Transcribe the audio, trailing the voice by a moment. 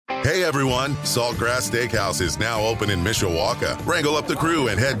Hey everyone, Saltgrass Steakhouse is now open in Mishawaka. Wrangle up the crew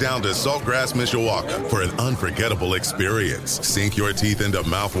and head down to Saltgrass Mishawaka for an unforgettable experience. Sink your teeth into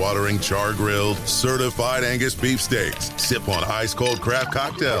mouth-watering char-grilled, certified Angus beef steaks. Sip on ice-cold craft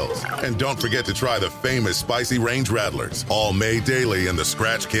cocktails. And don't forget to try the famous spicy range rattlers, all made daily in the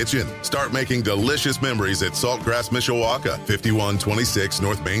Scratch Kitchen. Start making delicious memories at Saltgrass Mishawaka, 5126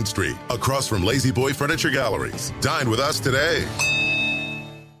 North Main Street, across from Lazy Boy Furniture Galleries. Dine with us today.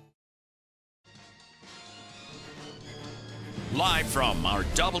 Live from our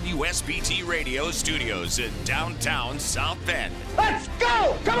WSBT radio studios in downtown South Bend. Let's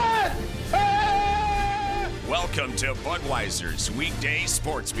go! Come on! Welcome to Budweiser's Weekday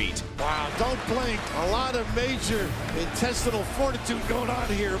Sportsbeat. Wow, don't blink. A lot of major intestinal fortitude going on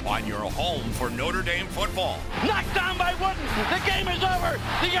here. On your home for Notre Dame football. Knocked down by Wooden. The game is over.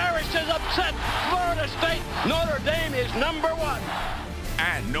 The Irish is upset Florida State. Notre Dame is #1.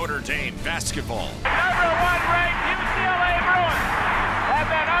 And Notre Dame basketball. #1 ranked UCLA Bruins have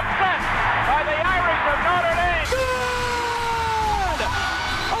been upset by the Irish of Notre Dame. Good!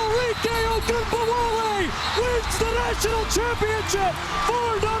 Enrique Ogunbowale wins the national championship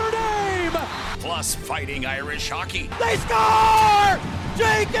for Notre Dame. Plus Fighting Irish hockey. They score!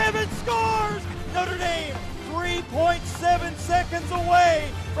 Jake Evans scores! Notre Dame 3.7 seconds away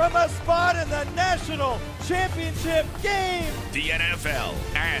from a spot in the national championship game. The NFL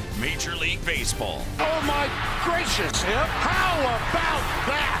and Major League Baseball. Oh my gracious, how about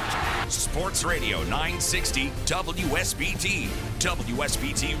that? Sports Radio 960 WSBT,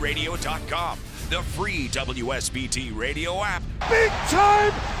 WSBTradio.com, the free WSBT radio app. Big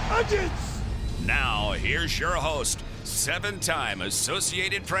time Onions! Now, here's your host, 7-time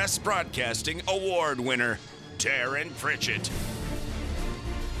Associated Press Broadcasting Award winner, Darren Pritchett.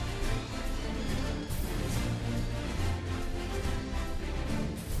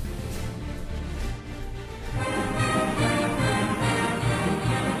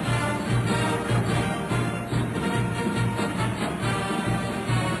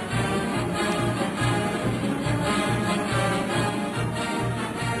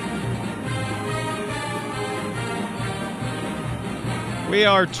 We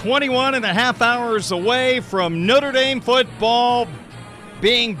are 21 and a half hours away from Notre Dame football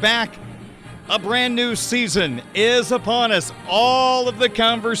being back. A brand new season is upon us. All of the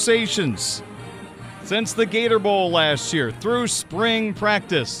conversations since the Gator Bowl last year, through spring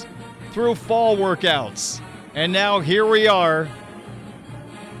practice, through fall workouts, and now here we are.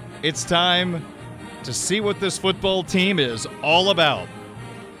 It's time to see what this football team is all about.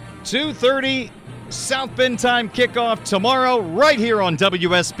 2:30 South Bend time kickoff tomorrow right here on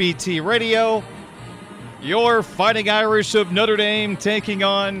WSBT Radio. Your Fighting Irish of Notre Dame taking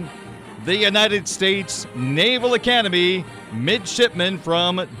on the United States Naval Academy midshipmen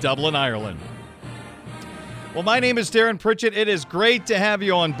from Dublin, Ireland. Well, my name is Darren Pritchett. It is great to have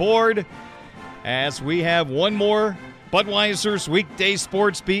you on board as we have one more Budweiser's Weekday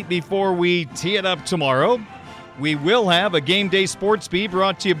Sports Beat before we tee it up tomorrow. We will have a Game Day Sports Beat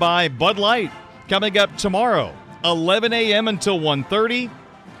brought to you by Bud Light. Coming up tomorrow, 11 a.m. until 1:30,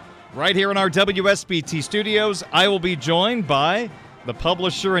 right here in our WSBT studios. I will be joined by the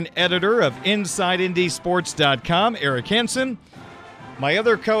publisher and editor of InsideIndySports.com, Eric Hansen. My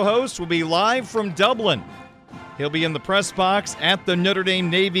other co-host will be live from Dublin. He'll be in the press box at the Notre Dame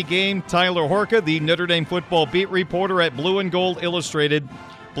Navy game. Tyler Horka, the Notre Dame football beat reporter at Blue and Gold Illustrated,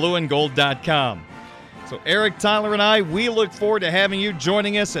 blueandgold.com. So Eric, Tyler, and I, we look forward to having you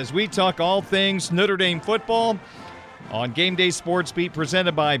joining us as we talk all things Notre Dame football on Game Day Sports Beat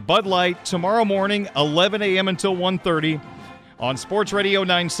presented by Bud Light tomorrow morning, 11 a.m. until 1:30 on Sports Radio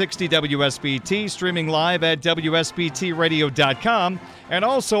 960 WSBT, streaming live at WSBTradio.com, and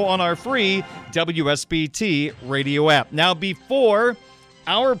also on our free WSBT radio app. Now, before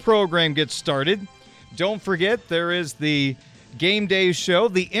our program gets started, don't forget there is the Game Day show,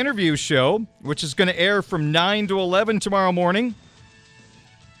 the interview show, which is going to air from 9 to 11 tomorrow morning.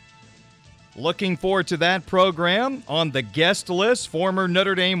 Looking forward to that program. On the guest list, former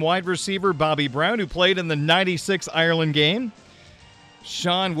Notre Dame wide receiver Bobby Brown, who played in the 96 Ireland game.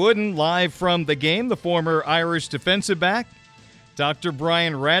 Sean Wooden, live from the game, the former Irish defensive back. Dr.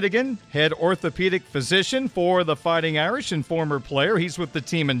 Brian Radigan, head orthopedic physician for the Fighting Irish and former player. He's with the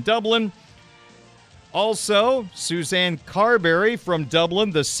team in Dublin. Also, Suzanne Carberry from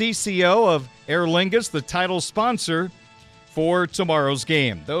Dublin, the CCO of Aer Lingus, the title sponsor for tomorrow's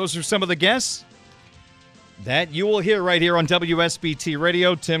game. Those are some of the guests that you will hear right here on WSBT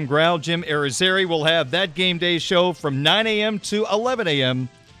Radio. Tim Grau, Jim Arizari will have that Game Day show from 9 a.m. to 11 a.m.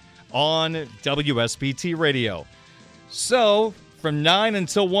 on WSBT Radio. So, from 9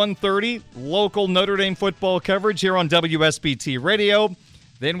 until 1:30, local Notre Dame football coverage here on WSBT Radio.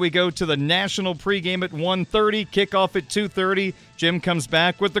 Then we go to the national pregame at 1:30, kickoff at 2:30. Jim comes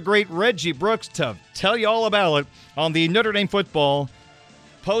back with the great Reggie Brooks to tell you all about it on the Notre Dame football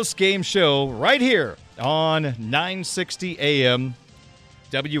post-game show right here on 960 AM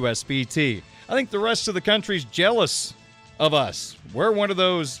WSBT. I think the rest of the country's jealous of us. We're one of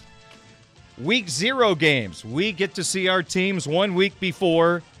those week 0 games. We get to see our teams 1 week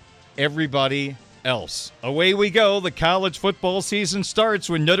before everybody else. Away we go. The college football season starts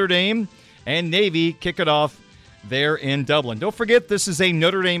when Notre Dame and Navy kick it off there in Dublin. Don't forget, this is a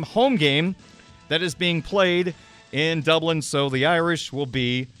Notre Dame home game that is being played in Dublin, so the Irish will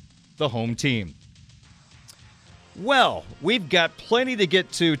be the home team. Well, we've got plenty to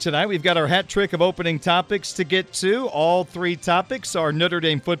get to tonight. We've got our hat trick of opening topics to get to. All 3 topics are Notre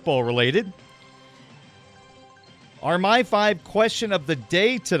Dame football related. Our My 5 question of the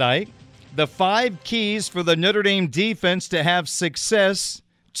day tonight: the 5 keys for the Notre Dame defense to have success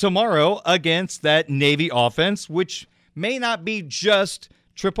tomorrow against that Navy offense, which may not be just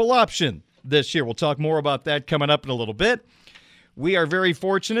triple option this year. We'll talk more about that coming up in a little bit. We are very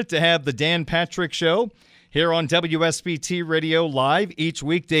fortunate to have the Dan Patrick Show here on WSBT Radio live each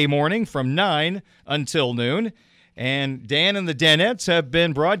weekday morning from 9 until noon. And Dan and the Danettes have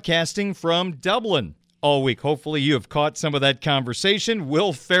been broadcasting from Dublin all week. Hopefully you have caught some of that conversation.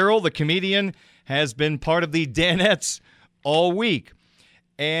 Will Ferrell, the comedian, has been part of the Danettes all week.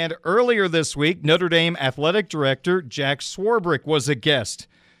 And earlier this week, Notre Dame Athletic Director Jack Swarbrick was a guest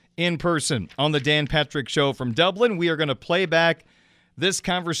in person on the Dan Patrick Show from Dublin. We are going to play back this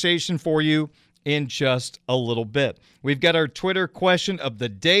conversation for you in just a little bit. We've got our Twitter question of the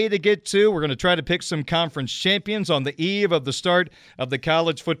day to get to. We're going to try to pick some conference champions on the eve of the start of the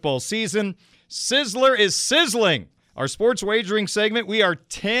college football season. Sizzler is sizzling. Our sports wagering segment, we are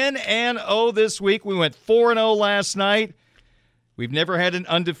 10-0 this week. We went 4-0 last night. We've never had an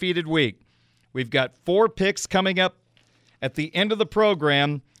undefeated week. We've got 4 picks coming up at the end of the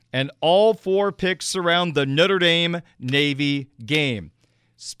program, and all 4 picks surround the Notre Dame-Navy game.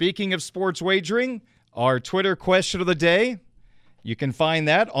 Speaking of sports wagering, our Twitter question of the day, you can find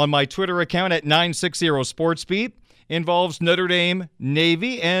that on my Twitter account at 960 Sportsbeat, involves Notre Dame,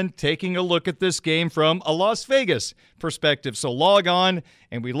 Navy, and taking a look at this game from a Las Vegas perspective. So log on,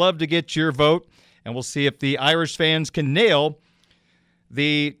 and we love to get your vote, and we'll see if the Irish fans can nail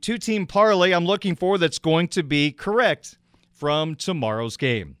the 2-team parlay I'm looking for that's going to be correct from tomorrow's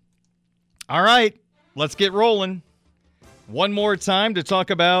game. All right, let's get rolling. One more time to talk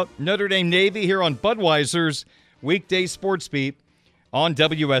about Notre Dame Navy here on Budweiser's Weekday Sports Beat on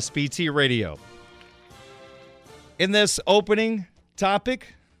WSBT Radio. In this opening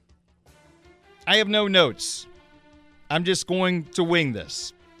topic, I have no notes. I'm just going to wing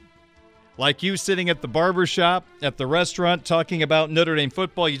this. Like you sitting at the barber shop, at the restaurant, talking about Notre Dame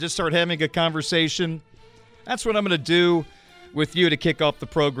football, you just start having a conversation. That's what I'm going to do with you to kick off the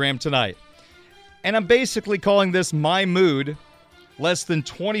program tonight. And I'm basically calling this my mood less than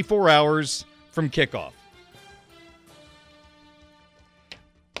 24 hours from kickoff.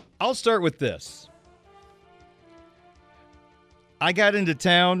 I'll start with this. I got into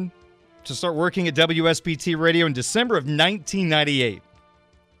town to start working at WSBT Radio in December of 1998.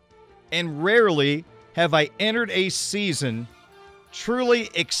 And rarely have I entered a season truly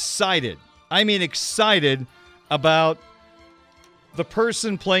excited. I mean excited about the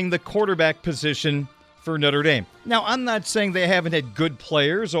person playing the quarterback position for Notre Dame. Now, I'm not saying they haven't had good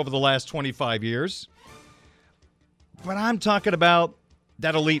players over the last 25 years, but I'm talking about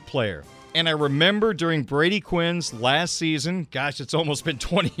that elite player. And I remember during Brady Quinn's last season, gosh, it's almost been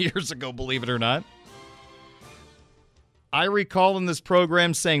 20 years ago, believe it or not, I recall in this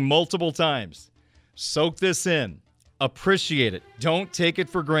program saying multiple times, soak this in, appreciate it, don't take it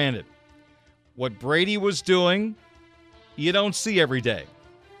for granted. What Brady was doing, you don't see every day.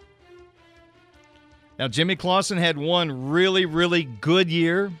 Now, Jimmy Clausen had one really, really good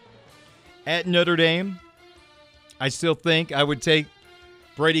year at Notre Dame. I still think I would take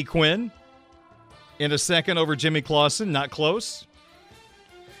Brady Quinn in a second over Jimmy Clausen, not close.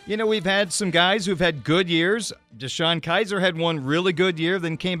 You know, we've had some guys who've had good years. Deshaun Kaiser had one really good year,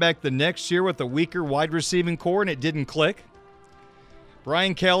 then came back the next year with a weaker wide receiving core, and it didn't click.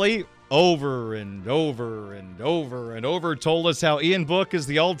 Brian Kelly, over and over and over and over, told us how Ian Book is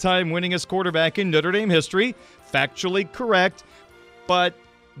the all-time winningest quarterback in Notre Dame history. Factually correct, but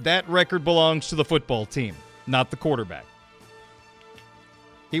that record belongs to the football team, not the quarterback.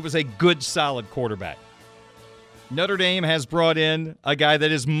 He was a good, solid quarterback. Notre Dame has brought in a guy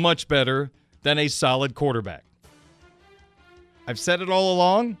that is much better than a solid quarterback. I've said it all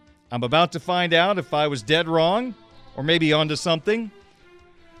along. I'm about to find out if I was dead wrong or maybe onto something.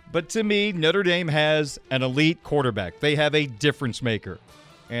 But to me, Notre Dame has an elite quarterback. They have a difference maker.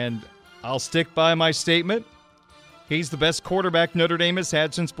 And I'll stick by my statement. He's the best quarterback Notre Dame has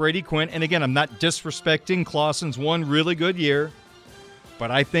had since Brady Quinn. And again, I'm not disrespecting Clawson's one really good year,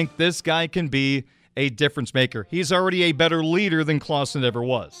 but I think this guy can be a difference maker. He's already a better leader than Clawson ever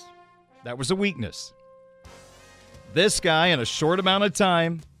was. That was a weakness. This guy, in a short amount of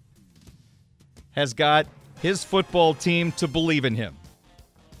time, has got his football team to believe in him.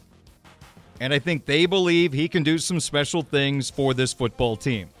 And I think they believe he can do some special things for this football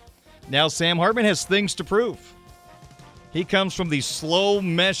team. Now, Sam Hartman has things to prove. He comes from the slow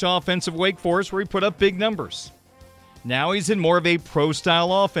mesh offense of Wake Forest where he put up big numbers. Now he's in more of a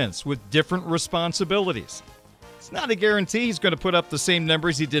pro-style offense with different responsibilities. It's not a guarantee he's going to put up the same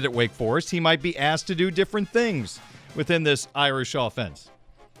numbers he did at Wake Forest. He might be asked to do different things within this Irish offense.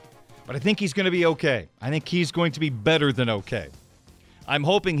 But I think he's going to be okay. I think he's going to be better than okay. I'm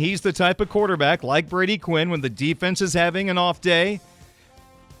hoping he's the type of quarterback like Brady Quinn when the defense is having an off day.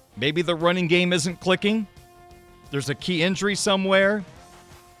 Maybe the running game isn't clicking. There's a key injury somewhere.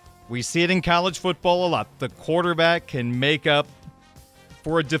 We see it in college football a lot. The quarterback can make up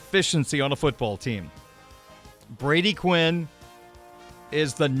for a deficiency on a football team. Brady Quinn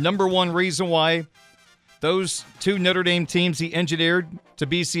is the number one reason why those two Notre Dame teams he engineered to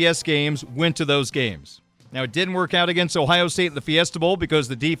BCS games went to those games. Now, it didn't work out against Ohio State in the Fiesta Bowl because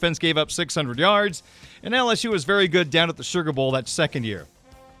the defense gave up 600 yards, and LSU was very good down at the Sugar Bowl that second year.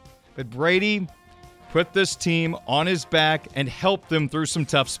 But Brady put this team on his back and helped them through some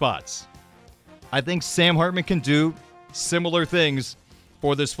tough spots. I think Sam Hartman can do similar things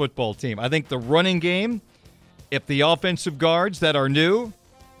for this football team. I think the running game, if the offensive guards that are new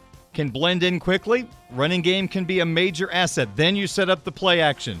can blend in quickly, running game can be a major asset. Then you set up the play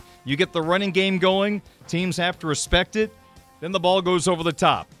action. You get the running game going, teams have to respect it, then the ball goes over the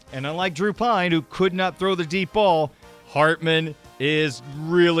top. And unlike Drew Pine, who could not throw the deep ball, Hartman is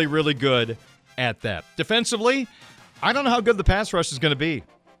really, really good at that. Defensively, I don't know how good the pass rush is going to be.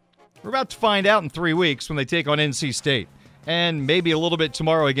 We're about to find out in 3 weeks when they take on NC State, and maybe a little bit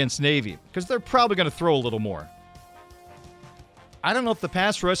tomorrow against Navy, because they're probably going to throw a little more. I don't know if the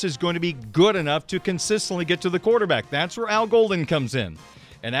pass rush is going to be good enough to consistently get to the quarterback. That's where Al Golden comes in.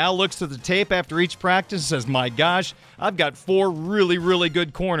 And Al looks at the tape after each practice and says, my gosh, I've got 4 really, really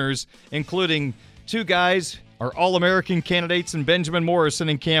good corners, including 2 guys are All-American candidates in Benjamin Morrison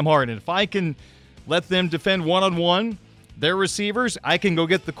and Cam Hart. And if I can let them defend one-on-one, their receivers, I can go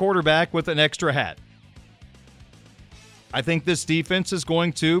get the quarterback with an extra hat. I think this defense is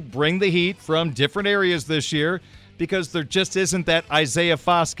going to bring the heat from different areas this year because there just isn't that Isaiah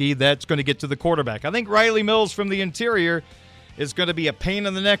Foskey that's going to get to the quarterback. I think Riley Mills from the interior is going to be a pain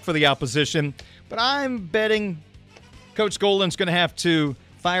in the neck for the opposition, but I'm betting Coach Golden's going to have to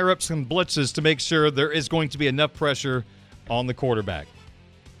fire up some blitzes to make sure there is going to be enough pressure on the quarterback.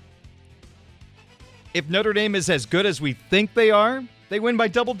 If Notre Dame is as good as we think they are, they win by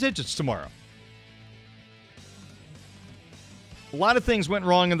double digits tomorrow. A lot of things went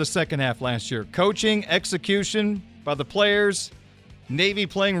wrong in the second half last year. Coaching, execution by the players, Navy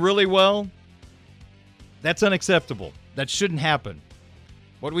playing really well. That's unacceptable. That shouldn't happen.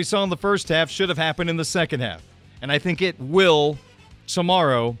 What we saw in the first half should have happened in the second half. And I think it will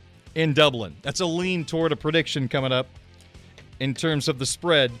tomorrow in Dublin. That's a lean toward a prediction coming up in terms of the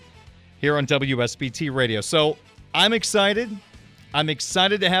spread here on WSBT Radio. So I'm excited. I'm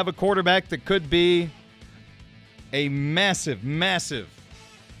excited to have a quarterback that could be a massive, massive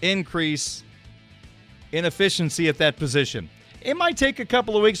increase in efficiency at that position. It might take a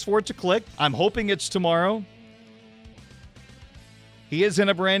couple of weeks for it to click. I'm hoping it's tomorrow. He is in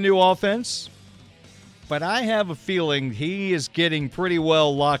a brand new offense, but I have a feeling he is getting pretty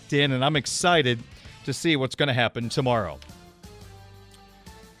well locked in, and I'm excited to see what's going to happen tomorrow.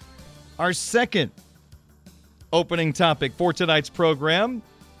 Our second opening topic for tonight's program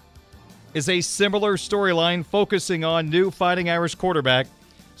is a similar storyline focusing on new Fighting Irish quarterback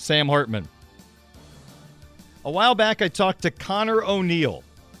Sam Hartman. A while back, I talked to Connor O'Neill,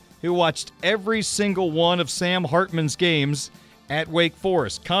 who watched every single one of Sam Hartman's games at Wake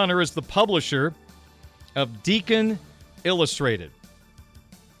Forest. Connor is the publisher of Deacon Illustrated,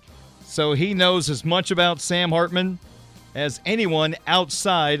 so he knows as much about Sam Hartman as anyone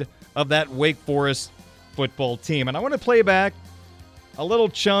outside of that Wake Forest football team. And I want to play back a little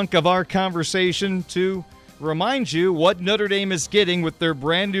chunk of our conversation to remind you what Notre Dame is getting with their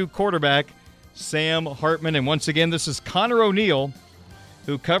brand new quarterback, Sam Hartman. And once again, this is Connor O'Neill,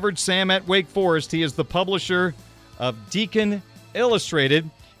 who covered Sam at Wake Forest. He is the publisher of Deacon Illustrated,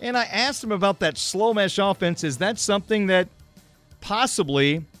 and I asked him about that slow mesh offense. Is that something that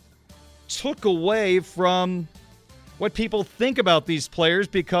possibly took away from what people think about these players,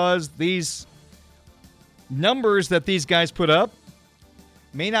 because these numbers that these guys put up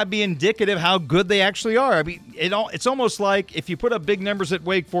may not be indicative how good they actually are? I mean, it's almost like if you put up big numbers at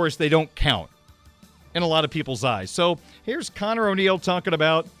Wake Forest, they don't count in a lot of people's eyes. So here's Connor O'Neill talking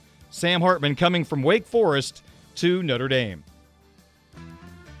about Sam Hartman coming from Wake Forest to Notre Dame.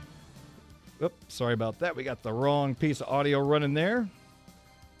 Oops, sorry about that. We got the wrong piece of audio running there.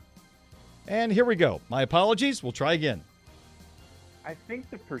 And here we go. My apologies. We'll try again. I think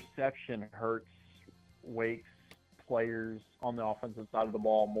the perception hurts Wake's players on the offensive side of the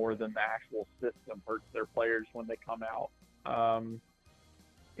ball more than the actual system hurts their players when they come out.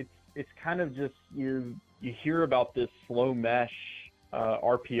 It's kind of just you hear about this slow mesh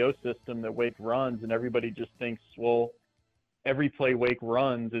RPO system that Wake runs, and everybody just thinks, well, every play Wake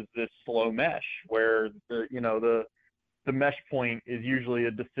runs is this slow mesh where the mesh point is usually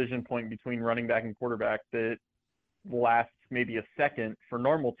a decision point between running back and quarterback that lasts maybe a second for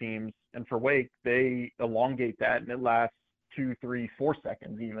normal teams, and for Wake they elongate that and it lasts 2, 3, 4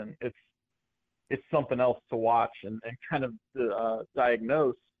 seconds even. It's something else to watch and kind of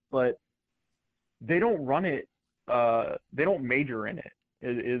diagnose, but they don't run it. They don't major in it.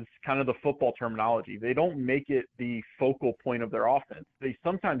 Is kind of the football terminology. They don't make it the focal point of their offense. They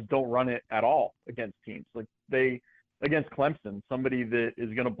sometimes don't run it at all against teams. Like against Clemson, somebody that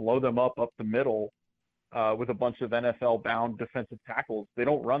is going to blow them up the middle with a bunch of NFL-bound defensive tackles. They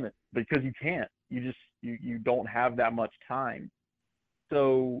don't run it because you can't. You don't have that much time.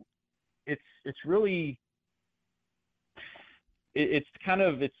 So it's really it's kind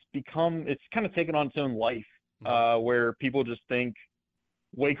of taken on its own life where people just think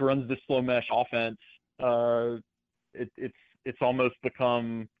Wake runs this slow mesh offense. It's almost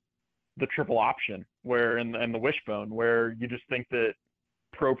become the triple option and the wishbone, where you just think that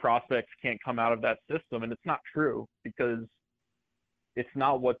pro prospects can't come out of that system, and it's not true because it's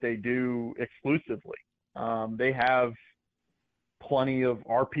not what they do exclusively. They have plenty of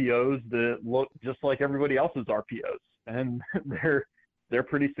RPOs that look just like everybody else's RPOs, and they're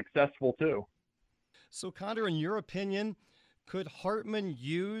pretty successful too. So, Connor, in your opinion, could Hartman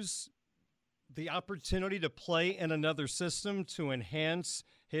use the opportunity to play in another system to enhance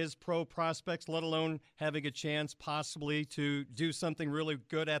his pro prospects, let alone having a chance possibly to do something really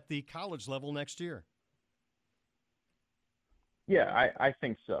good at the college level next year? Yeah, I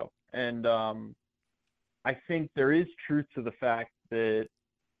think so. And I think there is truth to the fact that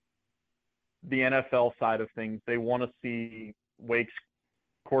the NFL side of things, they want to see Wake's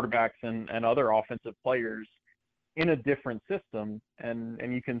quarterbacks and other offensive players in a different system, and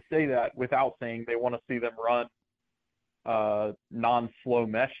you can say that without saying they want to see them run non-slow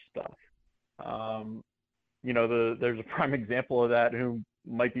mesh stuff. There's a prime example of that who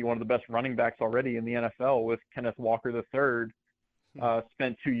might be one of the best running backs already in the NFL with Kenneth Walker III.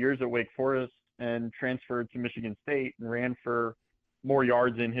 Spent 2 years at Wake Forest and transferred to Michigan State and ran for more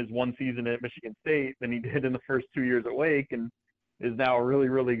yards in his one season at Michigan State than he did in the first 2 years at Wake, and is now really,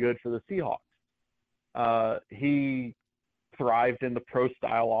 really good for the Seahawks. He thrived in the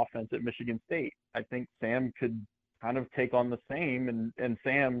pro-style offense at Michigan State. I think Sam could kind of take on the same, and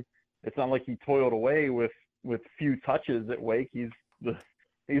Sam, it's not like he toiled away with few touches at Wake. He's the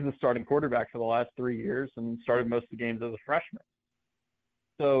starting quarterback for the last 3 years and started most of the games as a freshman.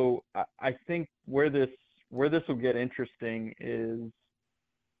 So I think where this will get interesting is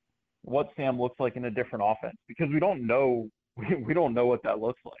what Sam looks like in a different offense, because we don't know what that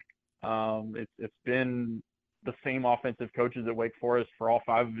looks like. It's been the same offensive coaches at Wake Forest for all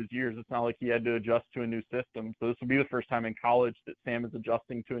 5 of his years. It's not like he had to adjust to a new system. So this will be the first time in college that Sam is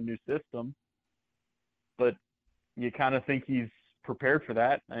adjusting to a new system. But you kind of think he's prepared for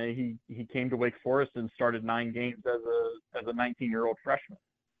that. He came to Wake Forest and started 9 games as a 19-year-old freshman.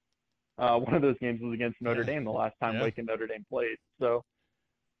 One of those games was against Notre Dame the last time Wake and Notre Dame played. So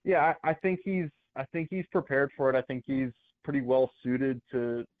yeah, I think he's prepared for it. I think he's pretty well suited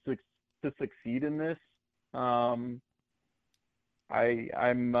to succeed in this. I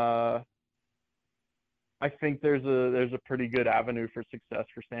think there's a pretty good avenue for success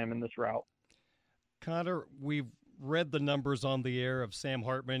for Sam in this route. Connor, we've read the numbers on the air of Sam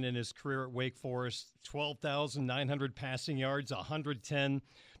Hartman in his career at Wake Forest: 12,900 passing yards, 110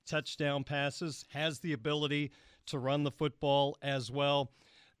 touchdown passes, has the ability to run the football as well.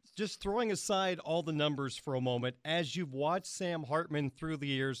 Just throwing aside all the numbers for a moment, as you've watched Sam Hartman through the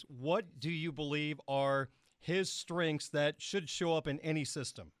years, what do you believe are his strengths that should show up in any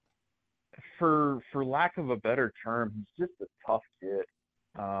system? for lack of a better term, he's just a tough kid.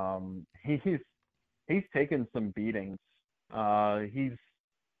 He's taken some beatings. He's,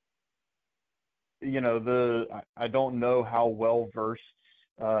 I don't know how well versed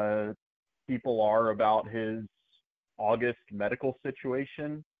people are about his August medical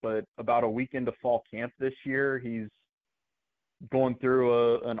situation, but about a week into fall camp this year, he's going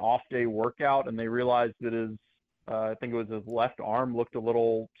through an off day workout, and they realized that his I think it was his left arm looked a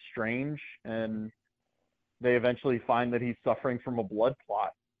little strange, and they eventually find that he's suffering from a blood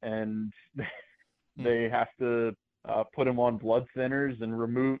clot, and they have to put him on blood thinners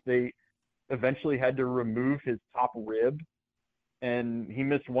and they eventually had to remove his top rib, and he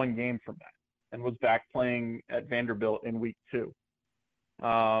missed one game from that and was back playing at Vanderbilt in week 2.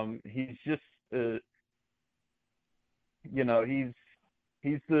 He's just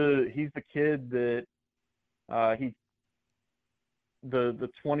he's the kid that the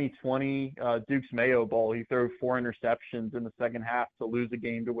 2020 Dukes Mayo Bowl, he threw 4 interceptions in the second half to lose a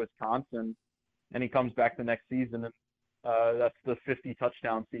game to Wisconsin, and he comes back the next season, and that's the 50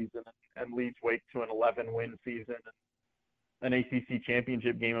 touchdown season, and leads Wake to an 11-win season, an ACC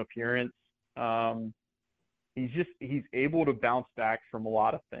championship game appearance. He's able to bounce back from a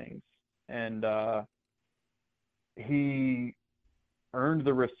lot of things, and he earned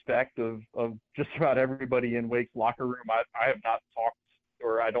the respect of just about everybody in Wake's locker room. I have not talked,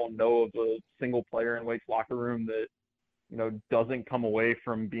 or I don't know of a single player in Wake's locker room that, doesn't come away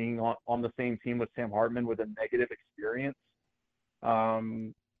from being on the same team with Sam Hartman with a negative experience.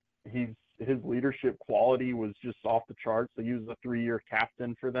 His leadership quality was just off the charts. So he was a 3-year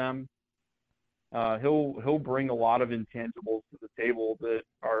captain for them. He'll bring a lot of intangibles to the table that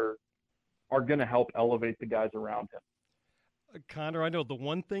are going to help elevate the guys around him. Connor, I know the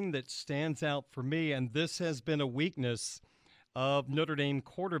one thing that stands out for me, and this has been a weakness of Notre Dame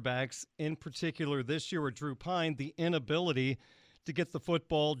quarterbacks, in particular this year with Drew Pine, the inability to get the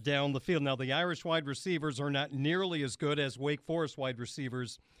football down the field. Now, the Irish wide receivers are not nearly as good as Wake Forest wide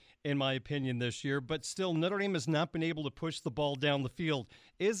receivers, in my opinion, this year, but still Notre Dame has not been able to push the ball down the field.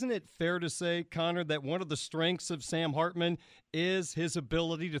 Isn't it fair to say, Connor, that one of the strengths of Sam Hartman is his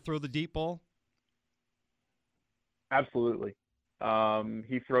ability to throw the deep ball? Absolutely.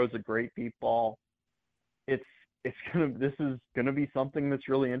 He throws a great deep ball. This is gonna be something that's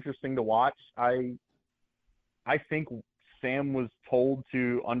really interesting to watch. I think Sam was told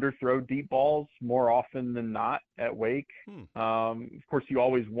to underthrow deep balls more often than not at Wake. Of course, you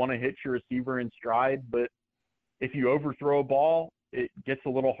always want to hit your receiver in stride, but if you overthrow a ball, it gets a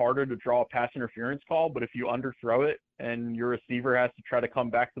little harder to draw a pass interference call. But if you underthrow it and your receiver has to try to come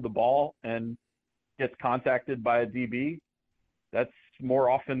back to the ball and gets contacted by a DB, that's more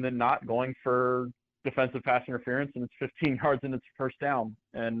often than not going for defensive pass interference, and it's 15 yards and it's first down.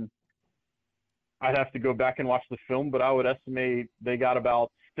 And I'd have to go back and watch the film, but I would estimate they got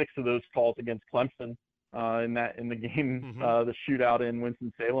about 6 of those calls against Clemson in the game, the shootout in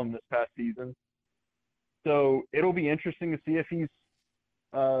Winston-Salem this past season. So it'll be interesting to see if he's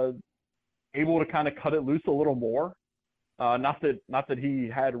able to kind of cut it loose a little more. Not that he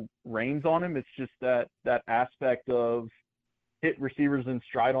had reins on him. It's just that aspect of hit receivers in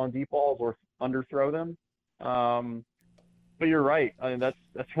stride on deep balls or underthrow them. But you're right. I mean,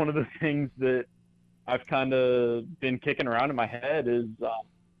 that's one of the things that I've kind of been kicking around in my head is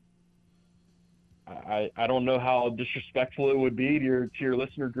I don't know how disrespectful it would be to your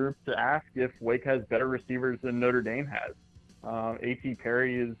listener group to ask if Wake has better receivers than Notre Dame has. A.T.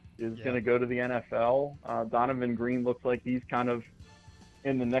 Perry is going to go to the NFL. Donovan Green looks like he's kind of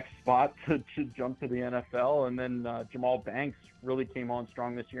in the next spot to jump to the NFL. And then Jamal Banks really came on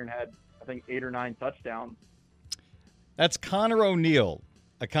strong this year and had, I think, 8 or 9 touchdowns. That's Connor O'Neill,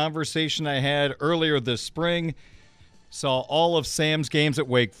 a conversation I had earlier this spring. Saw all of Sam's games at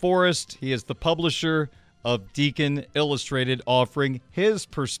Wake Forest. He is the publisher of Deacon Illustrated, offering his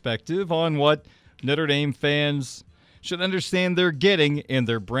perspective on what Notre Dame fans should understand they're getting in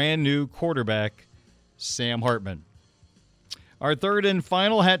their brand new quarterback, Sam Hartman. Our third and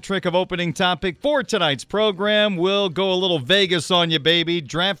final hat trick of opening topic for tonight's program. We'll go a little Vegas on you, baby.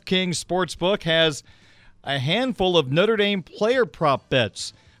 DraftKings Sportsbook has a handful of Notre Dame player prop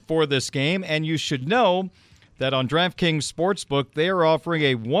bets for this game, and you should know that on DraftKings Sportsbook, they are offering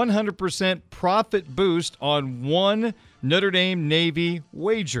a 100% profit boost on one Notre Dame Navy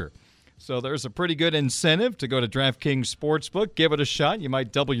wager. So there's a pretty good incentive to go to DraftKings Sportsbook. Give it a shot. You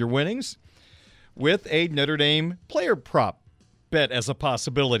might double your winnings with a Notre Dame player prop bet as a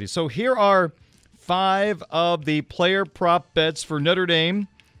possibility. So here are 5 of the player prop bets for Notre Dame,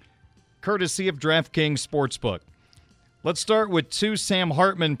 courtesy of DraftKings Sportsbook. Let's start with 2 Sam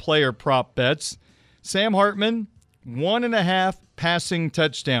Hartman player prop bets. Sam Hartman, 1.5 passing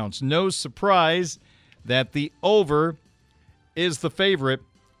touchdowns. No surprise that the over is the favorite.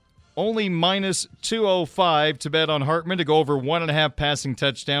 Only minus 205 to bet on Hartman to go over 1.5 passing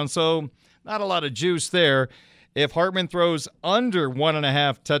touchdowns. So not a lot of juice there. If Hartman throws under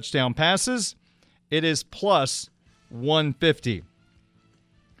 1.5 touchdown passes, it is plus 150.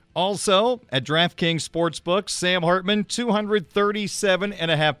 Also, at DraftKings Sportsbook, Sam Hartman,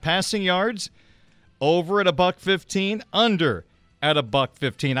 237.5 passing yards, over at $1.15, under at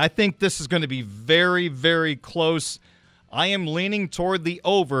 $1.15. I think this is going to be very, very close. I am leaning toward the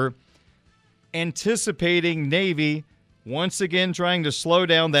over, anticipating Navy once again trying to slow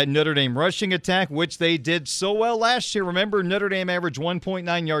down that Notre Dame rushing attack, which they did so well last year. Remember, Notre Dame averaged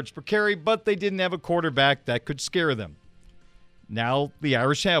 1.9 yards per carry, but they didn't have a quarterback that could scare them. Now the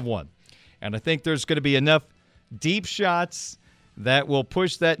Irish have one. And I think there's going to be enough deep shots that will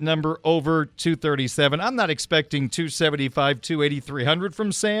push that number over 237. I'm not expecting 275, 280, 300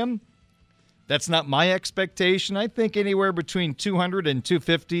 from Sam. That's not my expectation. I think anywhere between 200 and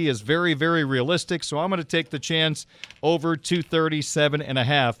 250 is very, very realistic. So I'm going to take the chance over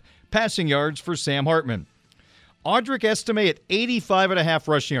 237.5 passing yards for Sam Hartman. Audric Estime at 85.5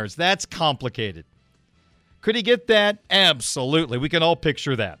 rushing yards. That's complicated. Could he get that? Absolutely. We can all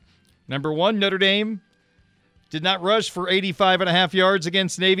picture that. Number one, Notre Dame did not rush for 85.5 yards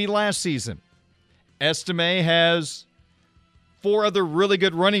against Navy last season. Estime has 4 other really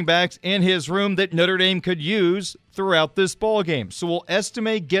good running backs in his room that Notre Dame could use throughout this ball game. So will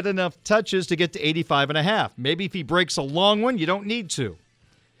Estime get enough touches to get to 85.5? Maybe if he breaks a long one, you don't need to.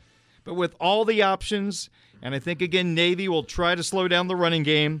 But with all the options, and I think, again, Navy will try to slow down the running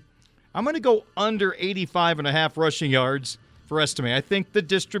game, I'm going to go under 85.5 rushing yards for Estime. I think the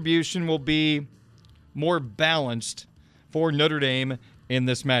distribution will be more balanced for Notre Dame in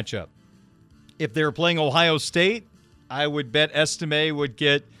this matchup. If they were playing Ohio State, I would bet Estime would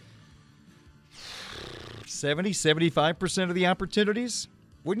get 75% of the opportunities.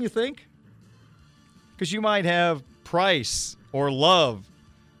 Wouldn't you think? Because you might have Price or Love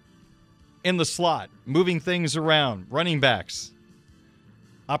in the slot, moving things around, running backs,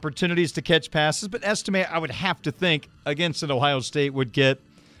 opportunities to catch passes. But Estime, I would have to think, against an Ohio State, would get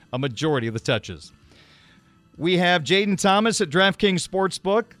a majority of the touches. We have Jaden Thomas at DraftKings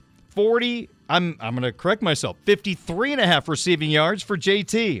Sportsbook, 40. I'm going to correct myself. 53.5 receiving yards for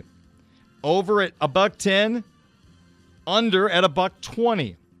JT. Over at $1.10, under at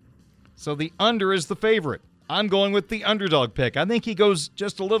 $1.20. So the under is the favorite. I'm going with the underdog pick. I think he goes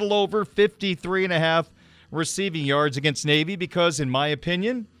just a little over 53.5 receiving yards against Navy because, in my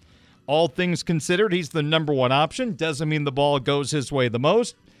opinion, all things considered, he's the number one option. Doesn't mean the ball goes his way the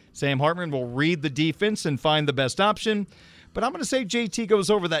most. Sam Hartman will read the defense and find the best option. But I'm going to say JT goes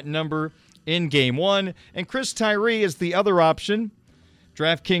over that number in game one. And Chris Tyree is the other option.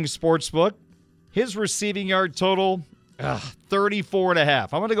 DraftKings Sportsbook. His receiving yard total,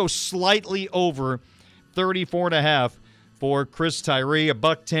 34.5. I'm going to go slightly over 34.5 for Chris Tyree.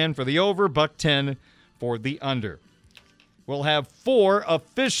 $1.10 for the over, $1.10 for the under. We'll have 4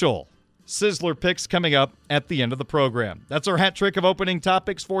 official Sizzler picks coming up at the end of the program. That's our hat trick of opening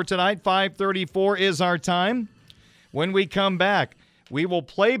topics for tonight. 5:34 is our time. When we come back, we will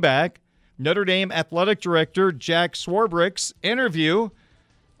play back Notre Dame Athletic Director Jack Swarbrick's interview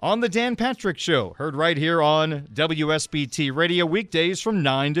on the Dan Patrick Show, heard right here on WSBT Radio weekdays from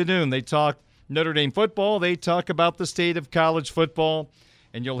 9 to noon. They talk Notre Dame football. They talk about the state of college football.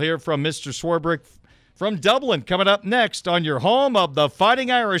 And you'll hear from Mr. Swarbrick from Dublin coming up next on your home of the Fighting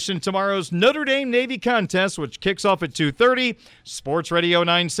Irish in tomorrow's Notre Dame Navy contest, which kicks off at 2:30. Sports Radio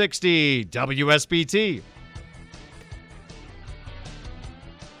 960 WSBT.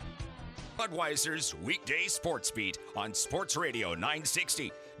 Budweiser's Weekday Sportsbeat on Sports Radio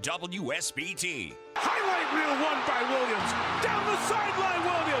 960 WSBT. Highlight reel won by Williams. Down the sideline,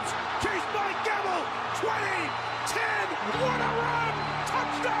 Williams. Chased by Gamble. 20, 10. What a run.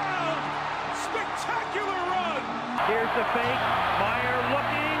 Touchdown. Spectacular run. Here's the fake. Meyer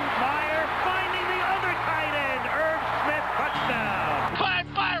looking. Meyer finding the other tight end. Irv Smith, touchdown.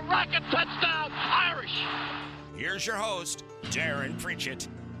 5-5 rocket touchdown. Irish. Here's your host, Darren Pritchett.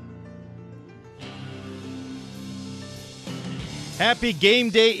 Happy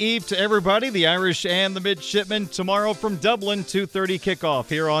game day eve to everybody. The Irish and the Midshipmen tomorrow from Dublin, 2:30 kickoff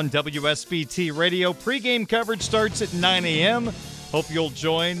here on WSBT Radio. Pre-game coverage starts at 9 a.m. Hope you'll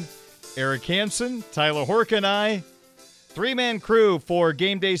join Eric Hansen, Tyler Horka, and I. 3-man crew for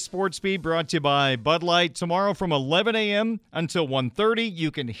Game Day Sportsbeat brought to you by Bud Light. Tomorrow from 11 a.m. until 1:30,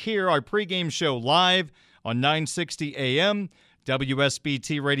 you can hear our pregame show live on 960 AM,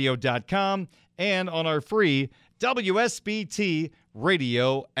 WSBTradio.com, and on our free WSBT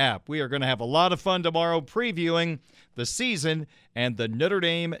radio app. We are going to have a lot of fun tomorrow previewing the season and the Notre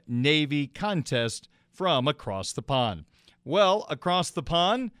Dame Navy contest from across the pond. Well, across the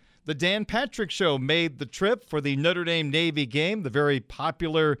pond, the Dan Patrick Show made the trip for the Notre Dame Navy game, the very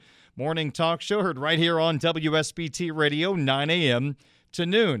popular morning talk show heard right here on WSBT Radio, 9 a.m. to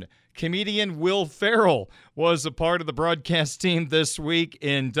noon. Comedian Will Ferrell was a part of the broadcast team this week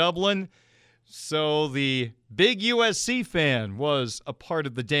in Dublin. So the big USC fan was a part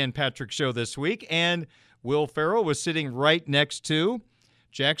of the Dan Patrick Show this week, and Will Ferrell was sitting right next to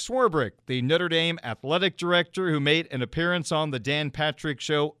Jack Swarbrick, the Notre Dame athletic director who made an appearance on the Dan Patrick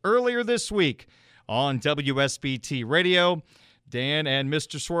Show earlier this week on WSBT Radio. Dan and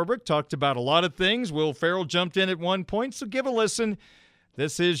Mr. Swarbrick talked about a lot of things. Will Ferrell jumped in at one point, so give a listen.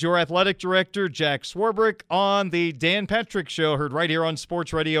 This is your athletic director, Jack Swarbrick, on the Dan Patrick Show, heard right here on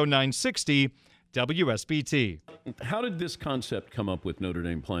Sports Radio 960 WSBT. How did this concept come up with Notre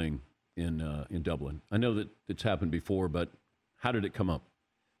Dame playing in Dublin? I know that it's happened before, but how did it come up?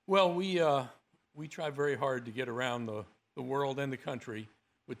 Well, we try very hard to get around the world and the country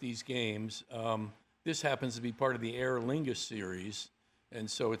with these games. This happens to be part of the Aer Lingus series,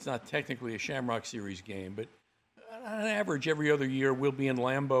 and so it's not technically a Shamrock Series game, but on average, every other year, we'll be in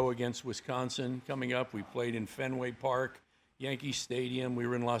Lambeau against Wisconsin coming up. We played in Fenway Park, Yankee Stadium. We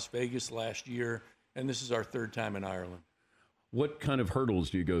were in Las Vegas last year, and this is our third time in Ireland. What kind of hurdles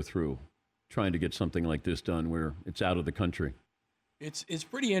do you go through trying to get something like this done where it's out of the country? It's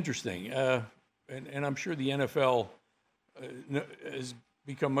pretty interesting, and I'm sure the NFL has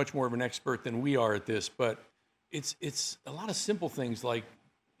become much more of an expert than we are at this, but it's a lot of simple things like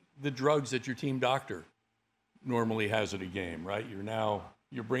the drugs that your team doctor normally has at a game, right?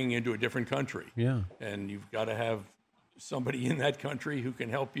 You're bringing into a different country. Yeah. And you've got to have somebody in that country who can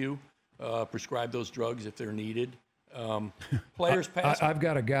help you prescribe those drugs if they're needed. Players pass. I've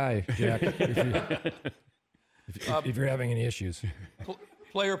got a guy, Jack, if you're having any issues.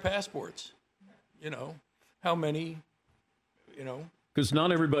 Player passports. How many, Because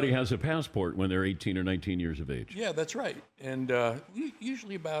not everybody has a passport when they're 18 or 19 years of age. Yeah, that's right. And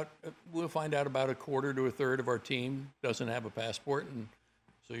usually we'll find out about a quarter to a third of our team doesn't have a passport, and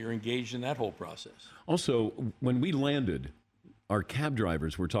so you're engaged in that whole process. Also, when we landed, our cab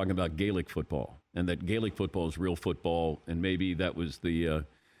drivers were talking about Gaelic football, and that Gaelic football is real football, and maybe that was the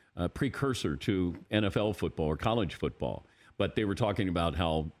precursor to NFL football or college football. But they were talking about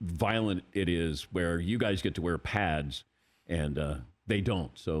how violent it is, where you guys get to wear pads, and they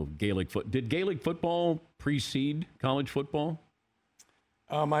don't. So did Gaelic football precede college football?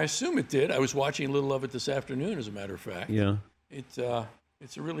 I assume it did. I was watching a little of it this afternoon, as a matter of fact. Yeah. It's a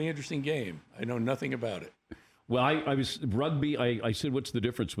really interesting game. I know nothing about it. Well, I was rugby. I said, what's the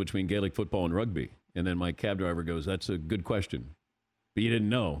difference between Gaelic football and rugby? And then my cab driver goes, that's a good question. But you didn't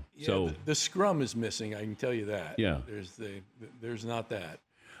know. Yeah, so the scrum is missing, I can tell you that. Yeah. There's not that.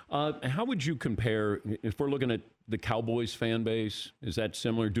 How would you compare, if we're looking at the Cowboys fan base, is that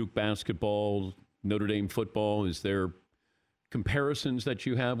similar? Duke basketball, Notre Dame football, is there comparisons that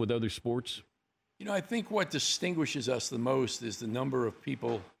you have with other sports? I think what distinguishes us the most is the number of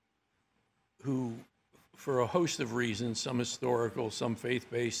people who, for a host of reasons, some historical, some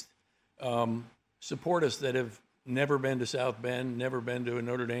faith-based, support us that have never been to South Bend, never been to a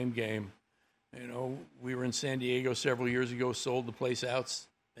Notre Dame game. We were in San Diego several years ago, sold the place out,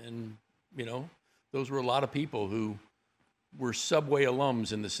 and, those were a lot of people who were Subway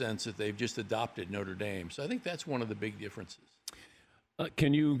alums in the sense that they've just adopted Notre Dame. So I think that's one of the big differences.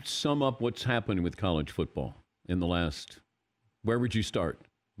 Can you sum up what's happened with college football in the last, where would you start?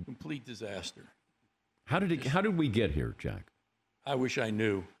 Complete disaster. How did we get here, Jack? I wish I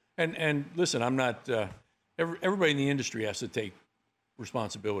knew. And listen, I'm not, everybody in the industry has to take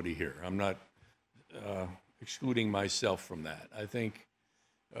responsibility here. I'm not excluding myself from that. I think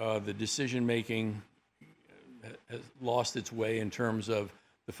the decision-making has lost its way in terms of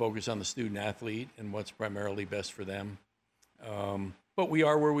the focus on the student-athlete and what's primarily best for them. But we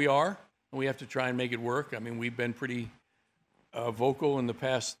are where we are, and we have to try and make it work. I mean, we've been pretty vocal in the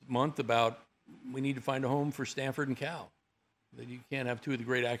past month about we need to find a home for Stanford and Cal. That you can't have two of the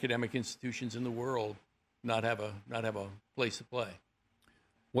great academic institutions in the world not have a place to play.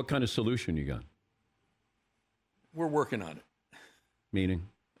 What kind of solution you got? We're working on it. Meaning?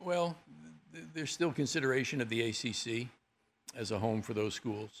 Well, there's still consideration of the ACC as a home for those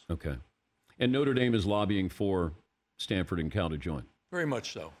schools. Okay. And Notre Dame is lobbying for Stanford and Cal to join? Very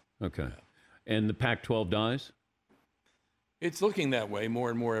much so. Okay. Yeah. And the Pac-12 dies? It's looking that way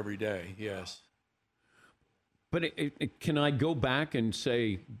more and more every day, yes. But can I go back and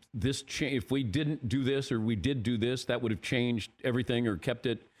say if we didn't do this or we did do this, that would have changed everything or kept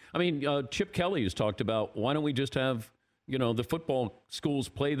it? I mean, Chip Kelly has talked about, why don't we just have, the football schools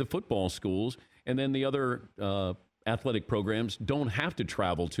play the football schools, and then the other athletic programs don't have to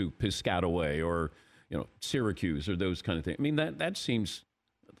travel to Piscataway or, Syracuse or those kind of things. I mean, that seems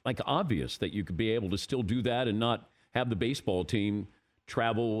like obvious that you could be able to still do that and not have the baseball team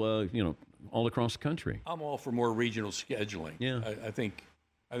travel, all across the country. I'm all for more regional scheduling. Yeah. I think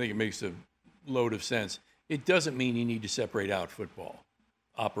it makes a load of sense. It doesn't mean you need to separate out football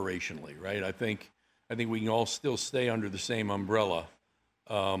operationally, right? I think we can all still stay under the same umbrella,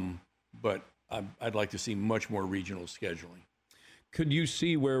 but I'd like to see much more regional scheduling. Could you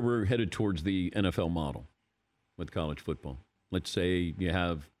see where we're headed towards the NFL model with college football? Let's say you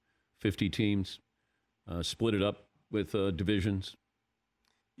have 50 teams, split it up with divisions.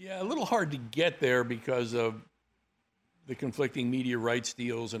 Yeah, a little hard to get there because of the conflicting media rights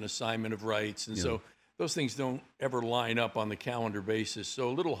deals and assignment of rights. And so those things don't ever line up on the calendar basis. So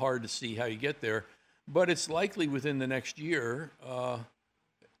a little hard to see how you get there. But it's likely within the next year,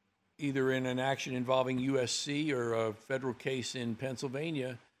 either in an action involving USC or a federal case in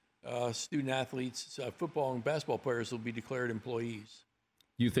Pennsylvania, student athletes, football and basketball players will be declared employees.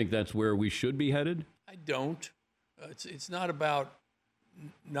 You think that's where we should be headed? I don't. It's not about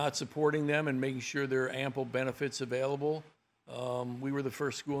not supporting them and making sure there are ample benefits available. We were the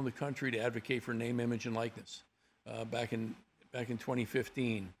first school in the country to advocate for name, image, and likeness back in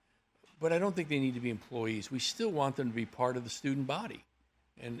 2015. But I don't think they need to be employees. We still want them to be part of the student body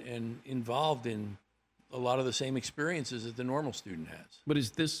and involved in a lot of the same experiences that the normal student has. But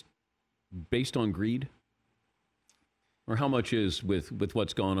is this based on greed? Or how much is with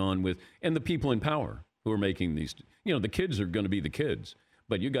what's gone on with, and the people in power who are making these, the kids are going to be the kids,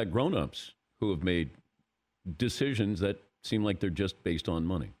 but you got grown-ups who have made decisions that seem like they're just based on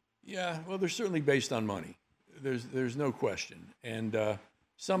money. Yeah, well, they're certainly based on money. There's no question. And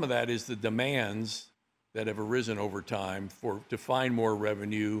some of that is the demands that have arisen over time to find more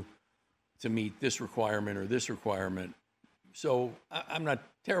revenue to meet this requirement or this requirement. So I'm not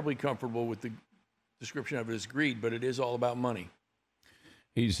terribly comfortable with the description of it as greed, but it is all about money.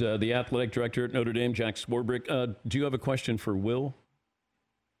 He's the athletic director at Notre Dame, Jack Swarbrick. Do you have a question for Will,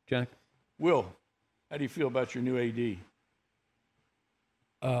 Jack? Will, how do you feel about your new AD?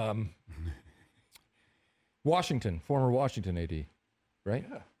 Former Washington AD, right?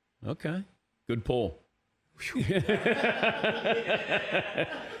 Yeah. Okay, good poll.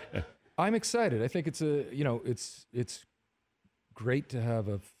 I'm excited. I think it's it's great to have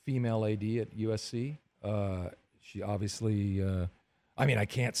a female AD at USC. She obviously, I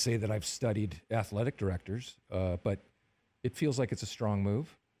can't say that I've studied athletic directors, but it feels like it's a strong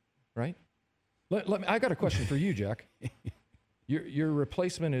move, right? I got a question for you, Jack. Your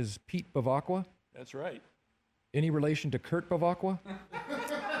replacement is Pete Bavacqua? That's right. Any relation to Kurt Bavacqua?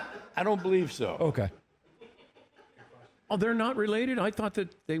 I don't believe so. Okay. Oh, they're not related? I thought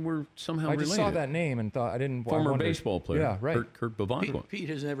that they were somehow related. I just saw that name and thought I didn't. Former baseball player. Yeah, right. Kurt Bavacqua. Pete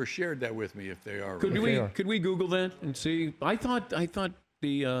has never shared that with me. If they are, could we Google that and see? I thought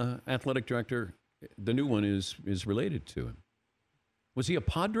the athletic director, the new one, is related to him. Was he a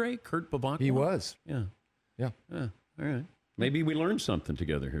Padre, Kurt Bavacqua? He was. Yeah. Yeah. All right. Maybe we learned something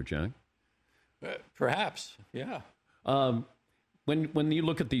together here, Jack. Perhaps. Yeah. When you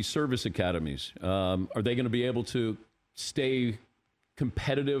look at these service academies, are they going to be able to stay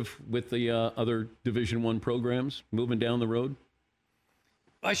competitive with the other Division I programs moving down the road?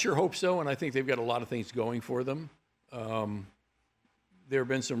 I sure hope so, and I think they've got a lot of things going for them. There have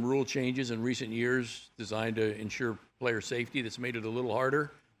been some rule changes in recent years designed to ensure player safety that's made it a little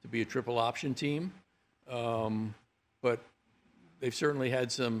harder to be a triple option team. But they've certainly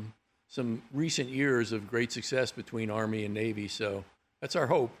had some recent years of great success between Army and Navy, so that's our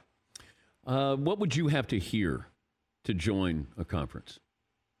hope. What would you have to hear to join a conference?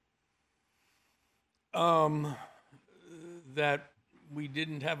 That we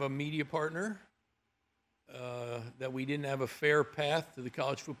didn't have a media partner, that we didn't have a fair path to the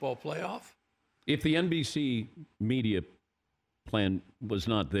college football playoff. If the NBC media plan was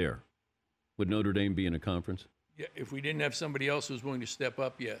not there, would Notre Dame be in a conference? Yeah, if we didn't have somebody else who was willing to step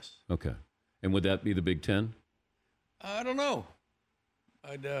up, yes. Okay. And would that be the Big Ten? I don't know.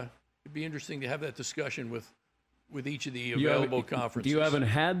 It'd be interesting to have that discussion with each of the available conferences. You haven't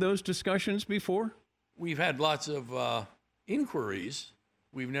had those discussions before? We've had lots of inquiries.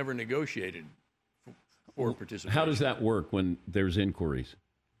 We've never negotiated for participation. How does that work when there's inquiries?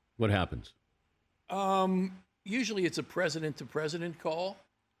 What happens? Usually it's a president-to-president call.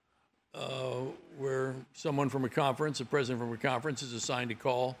 where someone from a conference, a president from a conference, is assigned to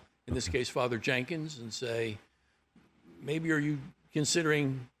call, in this case, Father Jenkins, and say, maybe are you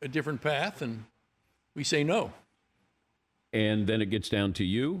considering a different path? And we say no. And then it gets down to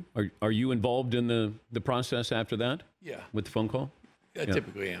you. Are you involved in the process after that? Yeah. With the phone call? I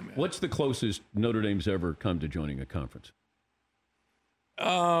typically am. Yeah. What's the closest Notre Dame's ever come to joining a conference?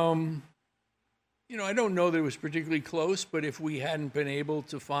 I don't know that it was particularly close, but if we hadn't been able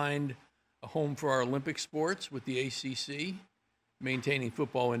to find a home for our Olympic sports with the ACC, maintaining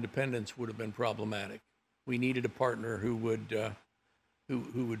football independence would have been problematic. We needed a partner who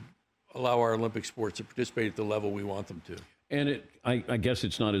would allow our Olympic sports to participate at the level we want them to. And I guess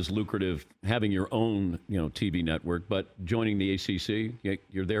it's not as lucrative having your own, TV network, but joining the ACC,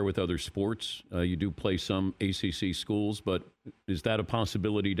 you're there with other sports. You do play some ACC schools, but is that a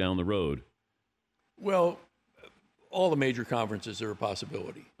possibility down the road? Well, all the major conferences are a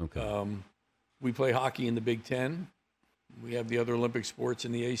possibility. Okay. We play hockey in the Big Ten. We have the other Olympic sports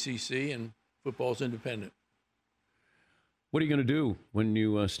in the ACC, and football's independent. What are you going to do when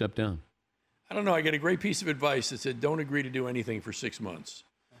you step down? I don't know. I got a great piece of advice that said, "Don't agree to do anything for 6 months."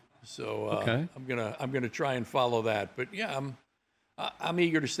 So okay. I'm gonna try and follow that. But yeah, I'm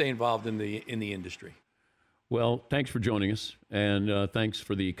eager to stay involved in the industry. Well, thanks for joining us, and thanks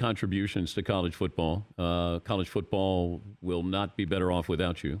for the contributions to college football. College football will not be better off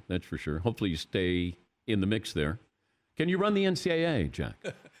without you, that's for sure. Hopefully you stay in the mix there. Can you run the NCAA, Jack?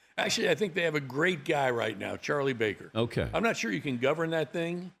 Actually, I think they have a great guy right now, Charlie Baker. Okay. I'm not sure you can govern that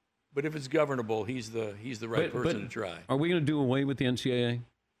thing, but if it's governable, he's the right person to try. Are we going to do away with the NCAA?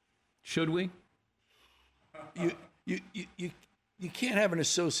 Should we? You can't have an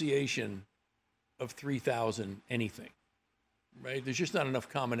association of 3,000 anything, right? There's just not enough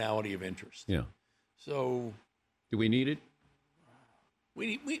commonality of interest. Yeah. So, do we need it?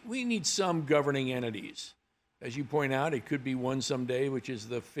 We need some governing entities. As you point out, it could be one someday, which is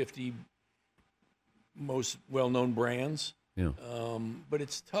the 50 most well-known brands. Yeah. But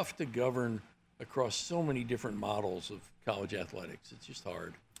it's tough to govern across so many different models of college athletics. It's just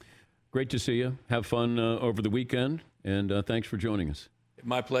hard. Great to see you. Have fun over the weekend, and thanks for joining us.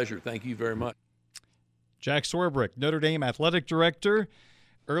 My pleasure. Thank you very much. Jack Swarbrick, Notre Dame Athletic Director.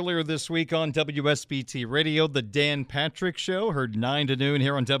 Earlier this week on WSBT Radio, the Dan Patrick Show, heard 9 to noon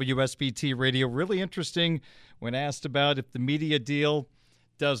here on WSBT Radio. Really interesting when asked about if the media deal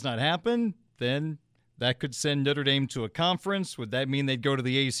does not happen, then that could send Notre Dame to a conference. Would that mean they'd go to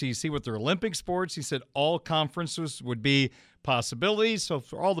the ACC with their Olympic sports? He said all conferences would be possibilities. So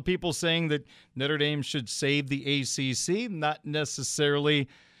for all the people saying that Notre Dame should save the ACC, not necessarily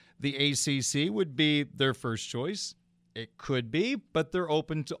the ACC would be their first choice. It could be, but they're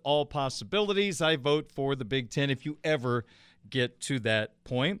open to all possibilities. I vote for the Big Ten if you ever get to that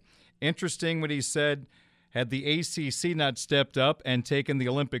point. Interesting what he said, had the ACC not stepped up and taken the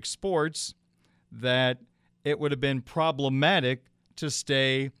Olympic sports, that it would have been problematic to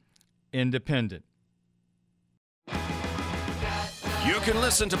stay independent. You can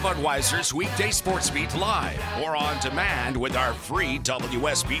listen to Budweiser's Weekday Sportsbeat live or on demand with our free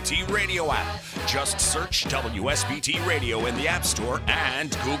WSBT Radio app. Just search WSBT Radio in the App Store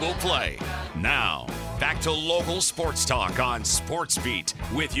and Google Play. Now, back to local sports talk on Sportsbeat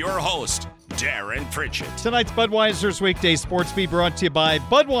with your host, Darren Pritchett. Tonight's Budweiser's Weekday Sports Beat brought to you by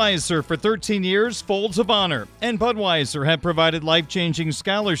Budweiser. For 13 years, Folds of Honor and Budweiser have provided life-changing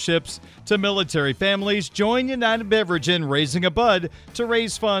scholarships to military families. Join United Beverage in raising a Bud to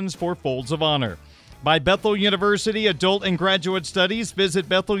raise funds for Folds of Honor. By Bethel University Adult and Graduate Studies. Visit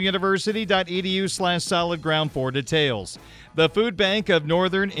betheluniversity.edu/solid ground for details. The Food Bank of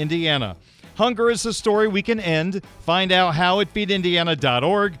Northern Indiana. Hunger is a story we can end. Find out how at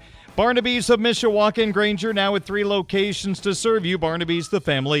feedindiana.org. Barnaby's of Mishawaka and Granger, now with 3 locations to serve you. Barnaby's, the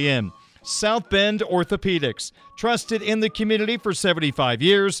family inn. South Bend Orthopedics, trusted in the community for 75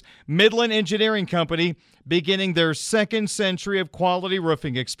 years. Midland Engineering Company, beginning their 2nd century of quality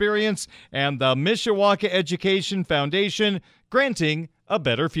roofing experience. And the Mishawaka Education Foundation, granting a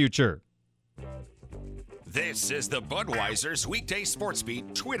better future. This is the Budweiser's Weekday Sports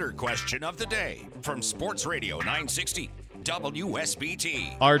Beat Twitter question of the day from Sports Radio 960.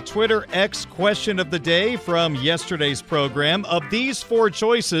 WSBT. Our Twitter X question of the day from yesterday's program. Of these 4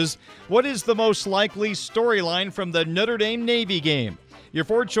 choices, what is the most likely storyline from the Notre Dame Navy game? Your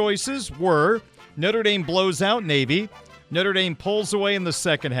 4 choices were Notre Dame blows out Navy, Notre Dame pulls away in the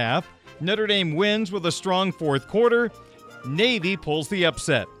second half, Notre Dame wins with a strong fourth quarter, Navy pulls the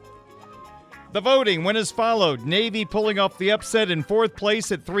upset. The voting went as followed. Navy pulling off the upset in 4th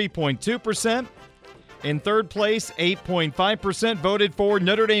place at 3.2%. In third place, 8.5% voted for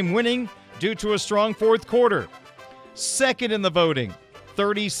Notre Dame winning due to a strong fourth quarter. Second in the voting,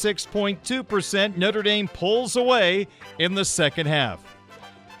 36.2% Notre Dame pulls away in the second half.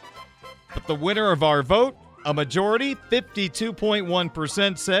 But the winner of our vote, a majority,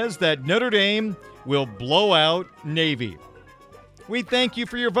 52.1%, says that Notre Dame will blow out Navy. We thank you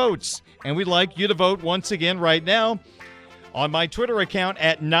for your votes, and we'd like you to vote once again right now on my Twitter account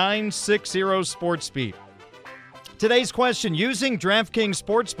at 960Sportsbeat. Today's question, using DraftKings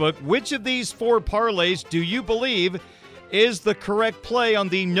Sportsbook, which of these 4 parlays do you believe is the correct play on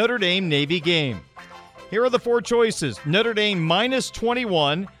the Notre Dame-Navy game? Here are the 4 choices. Notre Dame minus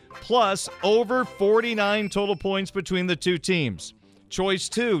 21 plus over 49 total points between the two teams. Choice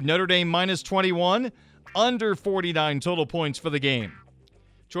 2, Notre Dame minus 21, under 49 total points for the game.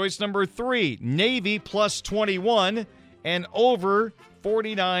 Choice number 3, Navy plus 21 and over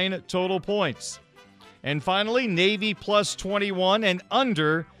 49 total points. And finally, Navy plus 21 and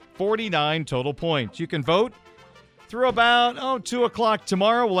under 49 total points. You can vote through about 2 o'clock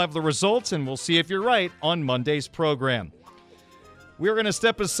tomorrow. We'll have the results, and we'll see if you're right on Monday's program. We're going to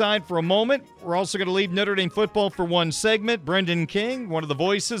step aside for a moment. We're also going to leave Notre Dame football for one segment. Brendan King, one of the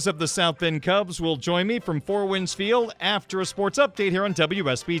voices of the South Bend Cubs, will join me from Four Winds Field after a sports update here on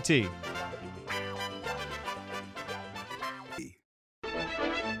WSBT.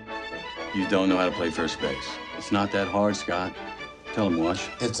 You don't know how to play first base. It's not that hard, Scott. Tell him, Wash.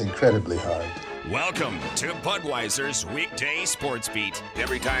 It's incredibly hard. Welcome to Budweiser's Weekday Sports Beat.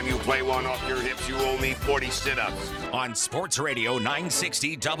 Every time you play one off your hips, you owe me 40 sit-ups. On Sports Radio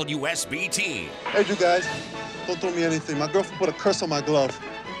 960 WSBT. Hey, you guys, don't throw me anything. My girlfriend put a curse on my glove.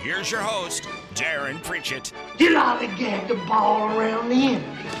 Here's your host, Darren Pritchett. You lollygag the ball around the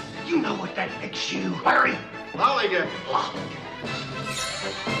infield. You know what that makes you. Hurry. Lollygag.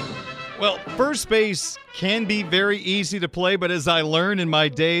 Well, first base can be very easy to play, but as I learned in my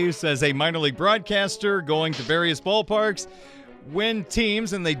days as a minor league broadcaster, going to various ballparks, when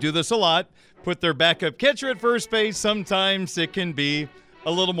teams, and they do this a lot, put their backup catcher at first base, sometimes it can be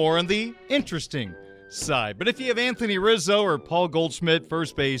a little more on the interesting side. But if you have Anthony Rizzo or Paul Goldschmidt,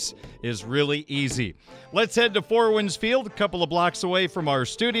 first base is really easy. Let's head to Four Winds Field, a couple of blocks away from our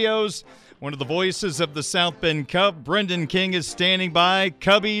studios. One of the voices of the South Bend Cub, Brendan King, is standing by.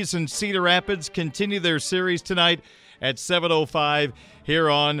 Cubbies and Cedar Rapids continue their series tonight at 7:05 here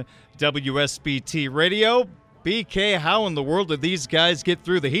on WSBT Radio. BK, how in the world did these guys get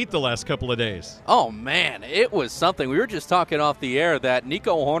through the heat the last couple of days? Oh, man, it was something. We were just talking off the air that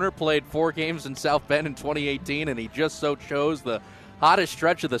Nico Horner played 4 games in South Bend in 2018, and he just so chose the hottest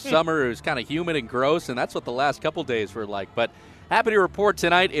stretch of the summer. It was kind of humid and gross, and that's what the last couple days were like. But happy to report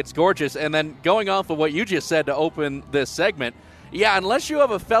tonight it's gorgeous. And then going off of what you just said to open this segment, yeah, unless you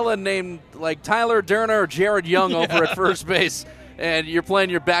have a fella named like Tyler Durner or Jared Young over at first base and you're playing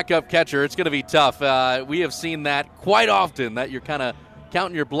your backup catcher, it's going to be tough. We have seen that quite often, that you're kind of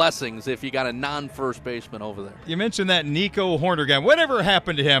counting your blessings if you got a non-first baseman over there. You mentioned that Nico Horner guy. Whatever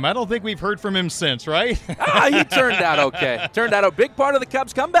happened to him? I don't think we've heard from him since, right? He turned out okay. Turned out a big part of the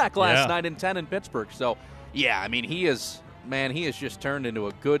Cubs' comeback last night in 10 in Pittsburgh. So, yeah, I mean, he has just turned into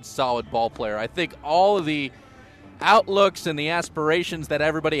a good, solid ball player. I think all of the outlooks and the aspirations that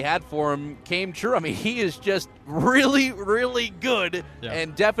everybody had for him came true. I mean, he is just really, really good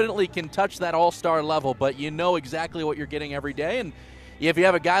and definitely can touch that all-star level, but you know exactly what you're getting every day. And if you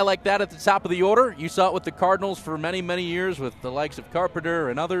have a guy like that at the top of the order, you saw it with the Cardinals for many, many years with the likes of Carpenter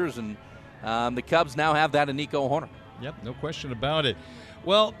and others, and the Cubs now have that in Nico Horner. Yep, no question about it.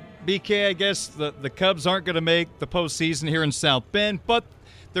 Well, BK, I guess the Cubs aren't going to make the postseason here in South Bend, but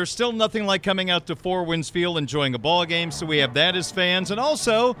there's still nothing like coming out to Four Winds Field, enjoying a ball game, so we have that as fans. And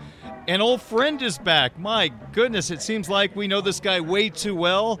also, an old friend is back. My goodness, it seems like we know this guy way too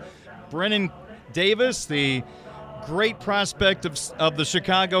well. Brennan Davis, the great prospect of the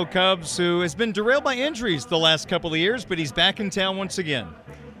Chicago Cubs, who has been derailed by injuries the last couple of years, but he's back in town once again.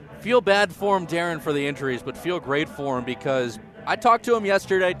 Feel bad for him, Darren, for the injuries, but feel great for him because I talked to him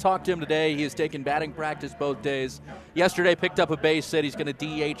yesterday, talked to him today. He has taken batting practice both days. Yesterday picked up a base, said he's going to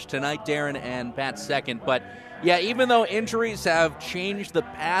DH tonight, Darren, and bat second. But, yeah, even though injuries have changed the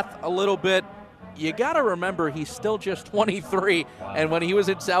path a little bit, you got to remember he's still just 23. Wow. And when he was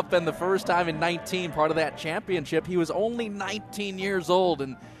in South Bend the first time in 19, part of that championship, he was only 19 years old.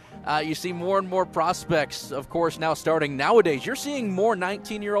 And you see more and more prospects, of course, now starting nowadays. You're seeing more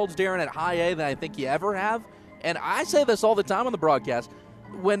 19-year-olds, Darren, at high A than I think you ever have. And I say this all the time on the broadcast.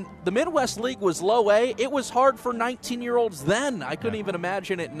 When the Midwest League was low A, it was hard for 19-year-olds then. I couldn't even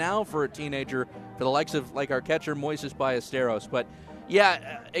imagine it now for a teenager, for the likes of like our catcher, Moises Ballesteros. But,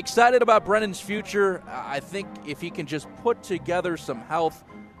 Yeah, excited about Brennan's future. I think if he can just put together some health,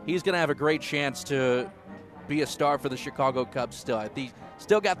 he's going to have a great chance to be a star for the Chicago Cubs still. I think he's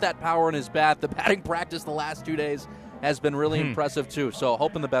still got that power in his bat. The batting practice the last 2 days has been really impressive too, so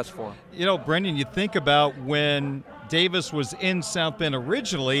hoping the best for him. You know, Brendan, you think about when Davis was in South Bend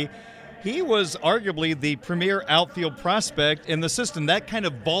originally, he was arguably the premier outfield prospect in the system. That kind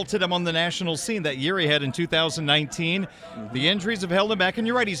of vaulted him on the national scene that year he had in 2019. The injuries have held him back, and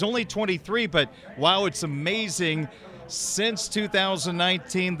you're right, he's only 23, but wow, it's amazing. Since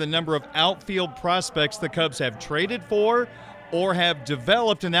 2019, the number of outfield prospects the Cubs have traded for or have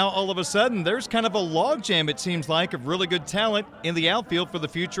developed, and now all of a sudden there's kind of a logjam, it seems like, of really good talent in the outfield for the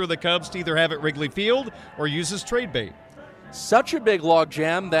future of the Cubs to either have at Wrigley Field or use as trade bait. Such a big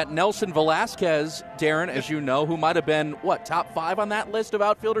logjam that Nelson Velasquez, Darren, as you know, who might have been, top 5 on that list of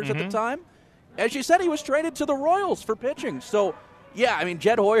outfielders at the time? As you said, he was traded to the Royals for pitching. So, yeah, I mean,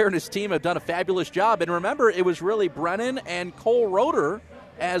 Jed Hoyer and his team have done a fabulous job. And remember, it was really Brennan and Cole Roeder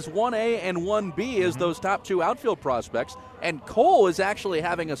as 1A and 1B as those top 2 outfield prospects. And Cole is actually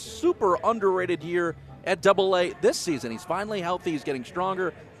having a super underrated year at AA this season. He's finally healthy. He's getting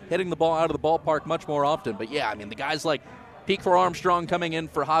stronger, hitting the ball out of the ballpark much more often. But, yeah, I mean, the guys like Pete for Armstrong coming in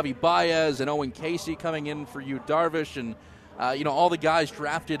for Javi Baez and Owen Casey coming in for Yu Darvish and, all the guys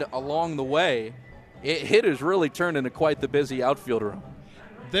drafted along the way, it has really turned into quite the busy outfield room.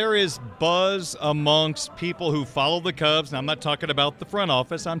 There is buzz amongst people who follow the Cubs, and I'm not talking about the front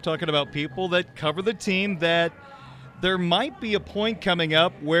office, I'm talking about people that cover the team, that there might be a point coming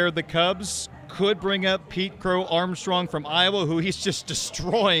up where the Cubs could bring up Pete Crow Armstrong from Iowa, who he's just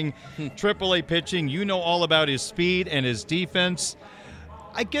destroying AAA pitching. You know all about his speed and his defense.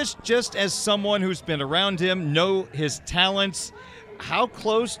 I guess just as someone who's been around him, know his talents, how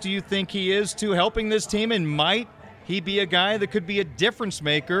close do you think he is to helping this team, and might he be a guy that could be a difference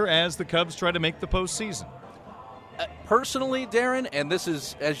maker as the Cubs try to make the postseason? Personally, Darren, and this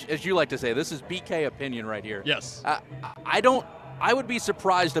is, as you like to say, this is BK opinion right here. Yes. I would be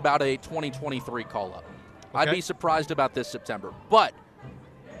surprised about a 2023 call-up. Okay. I'd be surprised about this September. But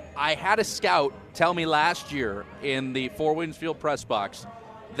I had a scout tell me last year in the Four Winds Field press box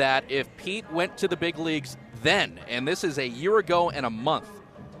that if Pete went to the big leagues then, and this is a year ago and a month,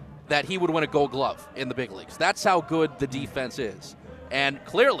 that he would win a Gold Glove in the big leagues. That's how good the defense is. And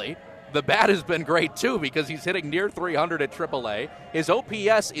clearly, the bat has been great too, because he's hitting near 300 at AAA. His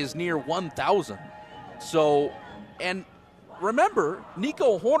OPS is near 1,000. So, and remember,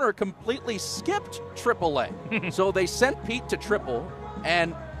 Nico Horner completely skipped AAA. So they sent Pete to Triple,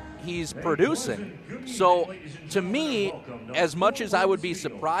 and he's producing. So, to me, as much as I would be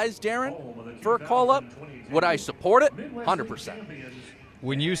surprised, Darren, for a call-up, would I support it? 100%.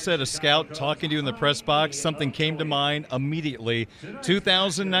 When you said a scout talking to you in the press box, something came to mind immediately.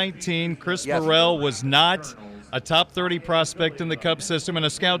 2019, Chris Burrell was not a top 30 prospect in the Cubs system, and a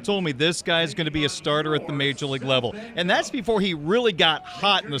scout told me this guy's going to be a starter at the major league level. And that's before he really got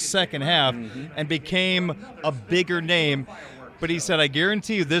hot in the second half and became a bigger name. But he said, I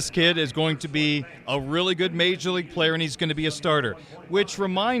guarantee you this kid is going to be a really good major league player, and he's going to be a starter, which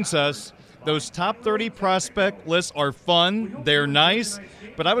reminds us, those top 30 prospect lists are fun. They're nice.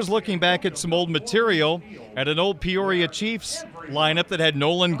 But I was looking back at some old material at an old Peoria Chiefs lineup that had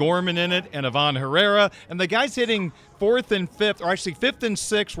Nolan Gorman in it and Ivan Herrera. And the guys hitting 4th and 5th, or actually 5th and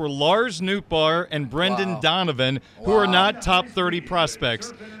 6th, were Lars Nootbaar and Brendan Donovan, who are not top 30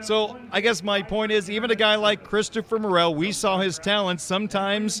 prospects. So I guess my point is, even a guy like Christopher Morel, we saw his talents.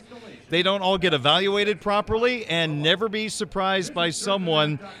 Sometimes they don't all get evaluated properly, and never be surprised by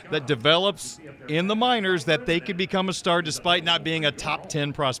someone that develops in the minors that they could become a star despite not being a top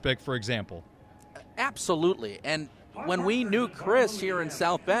 10 prospect, for example. Absolutely. And when we knew Chris here in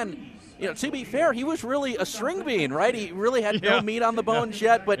South Bend, to be fair, he was really a string bean, right? He really had no meat on the bones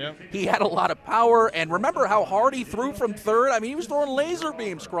yet, but he had a lot of power. And remember how hard he threw from third? I mean, he was throwing laser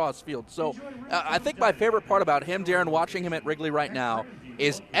beams cross field. So I think my favorite part about him, Darren, watching him at Wrigley right now,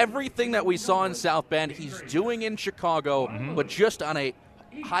 is everything that we saw in South Bend he's doing in Chicago, but just on a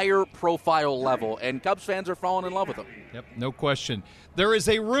higher profile level. And Cubs fans are falling in love with him. Yep, no question. There is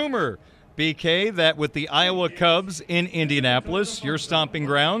a rumor, BK, that with the Iowa Cubs in Indianapolis, your stomping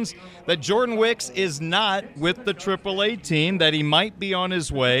grounds, that Jordan Wicks is not with the AAA team, that he might be on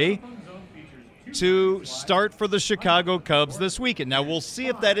his way to start for the Chicago Cubs this weekend. Now, we'll see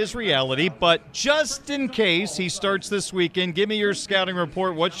if that is reality, but just in case he starts this weekend, give me your scouting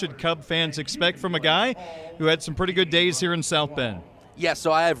report. What should Cub fans expect from a guy who had some pretty good days here in South Bend? Yeah,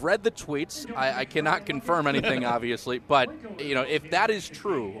 so I have read the tweets. I cannot confirm anything, obviously, but if that is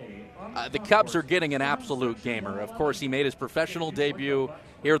true, the Cubs are getting an absolute gamer. Of course, he made his professional debut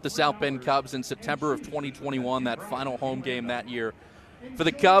here at the South Bend Cubs in September of 2021, that final home game that year for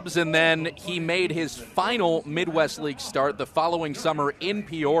the Cubs, and then he made his final Midwest League start the following summer in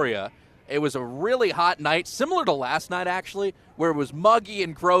Peoria. It was a really hot night, similar to last night, actually, where it was muggy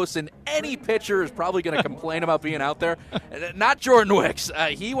and gross, and any pitcher is probably going to complain about being out there. Not Jordan Wicks.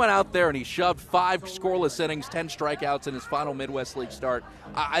 He went out there and he shoved 5 scoreless innings, 10 strikeouts in his final Midwest League start.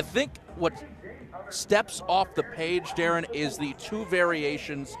 I think what steps off the page, Darren, is the 2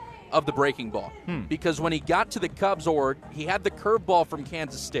 variations of the breaking ball. Because when he got to the Cubs org, he had the curveball from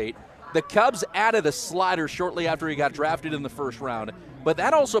Kansas State. The Cubs added a slider shortly after he got drafted in the first round. But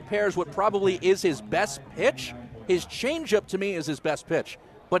that also pairs what probably is his best pitch. His changeup, to me, is his best pitch.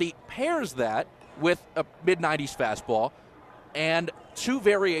 But he pairs that with a mid-90s fastball and 2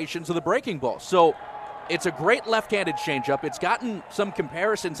 variations of the breaking ball. So it's a great left-handed changeup. It's gotten some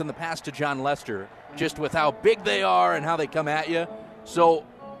comparisons in the past to John Lester, just with how big they are and how they come at you. So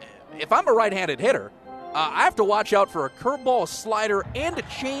if I'm a right-handed hitter, I have to watch out for a curveball, a slider, and a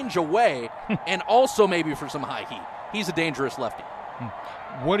change away, and also maybe for some high heat. He's a dangerous lefty.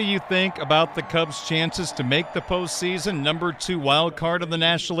 What do you think about the Cubs' chances to make the postseason? Number 2 wild card of the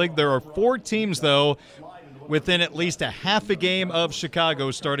National League. There are 4 teams, though, within at least a half a game of Chicago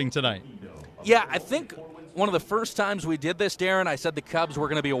starting tonight. Yeah, I think one of the first times we did this, Darren, I said the Cubs were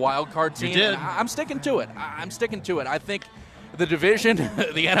going to be a wild card team. You did. I'm sticking to it. I think the division,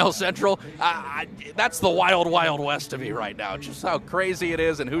 the NL Central, that's the wild, wild west to me right now. Just how crazy it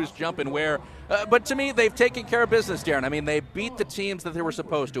is and who's jumping where. But to me, they've taken care of business, Darren. I mean, they beat the teams that they were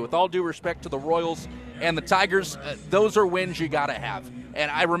supposed to. With all due respect to the Royals and the Tigers, those are wins you got to have. And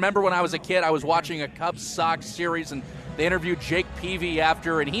I remember when I was a kid, I was watching a Cubs-Sox series, and they interviewed Jake Peavy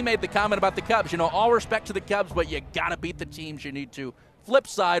after, and he made the comment about the Cubs. You know, all respect to the Cubs, but you got to beat the teams you need to. Flip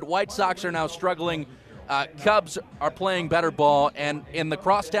side, White Sox are now struggling. Cubs are playing better ball, and in the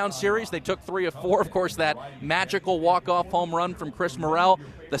Crosstown series, they took 3 of 4. Of course, that magical walk-off home run from Chris Morrell.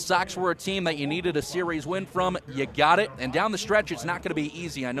 The Sox were a team that you needed a series win from. You got it, and down the stretch, it's not going to be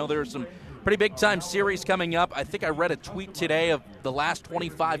easy. I know there are some pretty big-time series coming up. I think I read a tweet today of the last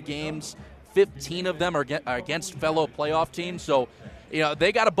 25 games, 15 of them are against fellow playoff teams. So, you know,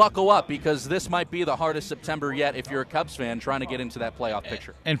 they got to buckle up because this might be the hardest September yet if you're a Cubs fan trying to get into that playoff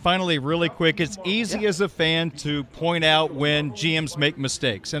picture. And finally, really quick, it's easy as a fan to point out when GMs make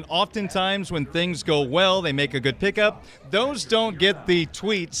mistakes. And oftentimes when things go well, they make a good pickup. Those don't get the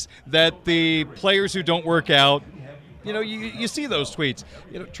tweets that the players who don't work out, you know, you see those tweets.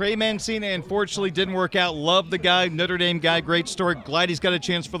 You know, Trey Mancini, unfortunately, didn't work out. Love the guy, Notre Dame guy, great story. Glad he's got a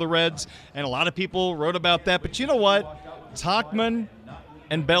chance for the Reds. And a lot of people wrote about that. But you know what? Tauchman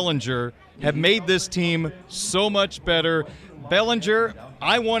and Bellinger have made this team so much better. Bellinger,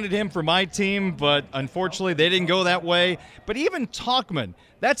 I wanted him for my team, but unfortunately they didn't go that way. But even Tauchman,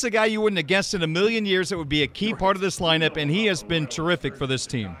 that's a guy you wouldn't have guessed in a million years that would be a key part of this lineup, and he has been terrific for this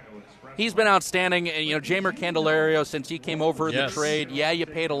team. He's been outstanding. And, you know, Jamer Candelario, since he came over in the trade, you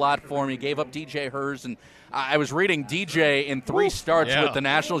paid a lot for him. You gave up DJ Hers, and I was reading DJ in 3 starts with the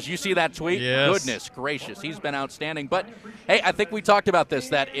Nationals. You see that tweet? Yes. Goodness gracious. He's been outstanding. But, hey, I think we talked about this,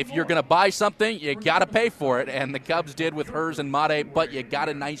 that if you're going to buy something, you got to pay for it. And the Cubs did with Hers and Mate, but you got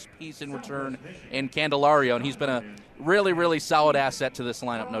a nice piece in return in Candelario. And he's been a really, really solid asset to this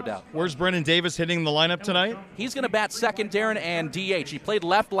lineup, no doubt. Where's Brendan Davis hitting the lineup tonight? He's going to bat second, Darren, and DH. He played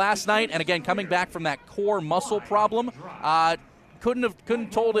left last night, and again, coming back from that core muscle problem.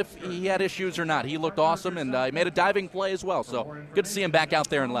 Couldn't told if he had issues or not. He looked awesome, and he made a diving play as well. So good to see him back out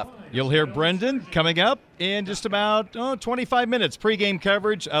there and left. You'll hear Brendan coming up in just about 25 minutes. Pregame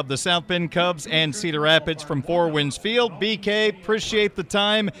coverage of the South Bend Cubs and Cedar Rapids from Four Winds Field. BK, appreciate the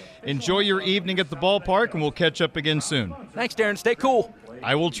time. Enjoy your evening at the ballpark, and we'll catch up again soon. Thanks, Darren. Stay cool.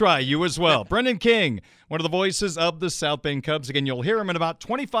 I will try. You as well. Brendan King, one of the voices of the South Bend Cubs. Again, you'll hear him in about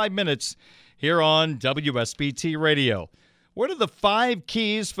 25 minutes here on WSBT Radio. What are the 5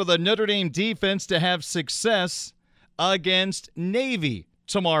 keys for the Notre Dame defense to have success against Navy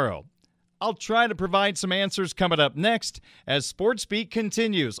tomorrow? I'll try to provide some answers coming up next as Sportsbeat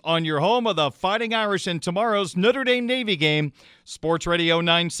continues on your home of the Fighting Irish in tomorrow's Notre Dame Navy game. Sports Radio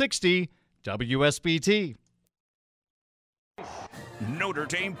 960, WSBT. Notre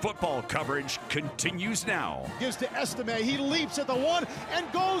Dame football coverage continues now. Gives to Estime. He leaps at the 1 and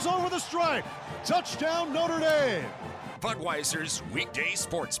goes over the stripe. Touchdown, Notre Dame. Budweiser's Weekday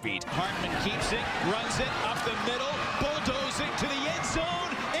Sportsbeat. Hartman keeps it, runs it up the middle, bulldozing to the end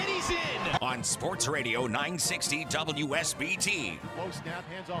zone, and he's in. On Sports Radio 960 WSBT. Low snap,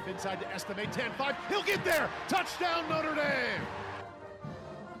 hands off inside to Estime, 10-5. He'll get there. Touchdown, Notre Dame.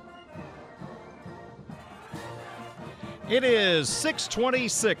 It is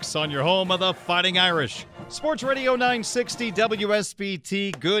 6:26 on your home of the Fighting Irish. Sports Radio 960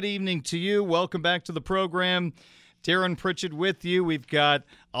 WSBT. Good evening to you. Welcome back to the program. Darren Pritchett with you. We've got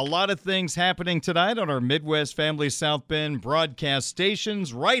a lot of things happening tonight on our Midwest Family South Bend broadcast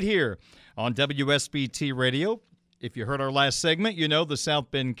stations right here on WSBT Radio. If you heard our last segment, you know the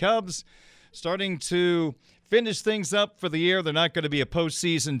South Bend Cubs starting to finish things up for the year. They're not going to be a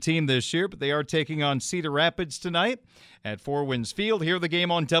postseason team this year, but they are taking on Cedar Rapids tonight at Four Winds Field. Hear the game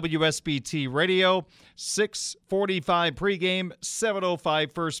on WSBT Radio. 6:45 pregame,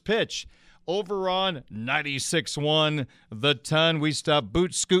 7:05 first pitch. Over on 96.1 The Ton. We stopped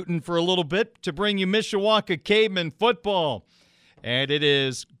boot scooting for a little bit to bring you Mishawaka Caveman football. And it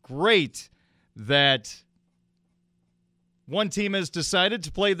is great that one team has decided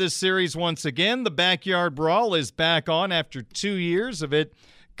to play this series once again. The Backyard Brawl is back on after 2 years of it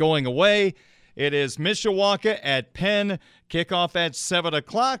going away. It is Mishawaka at Penn. Kickoff at 7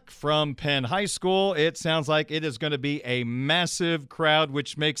 o'clock from Penn High School. It sounds like it is going to be a massive crowd,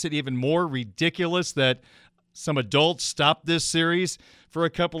 which makes it even more ridiculous that some adults stopped this series for a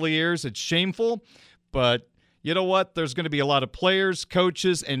couple of years. It's shameful, but you know what? There's going to be a lot of players,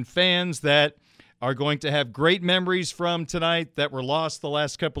 coaches, and fans that are going to have great memories from tonight that were lost the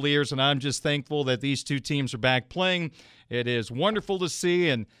last couple of years, and I'm just thankful that these two teams are back playing. It is wonderful to see,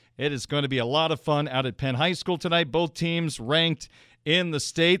 and it is going to be a lot of fun out at Penn High School tonight. Both teams ranked in the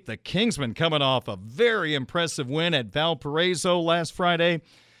state. The Kingsmen coming off a very impressive win at Valparaiso last Friday.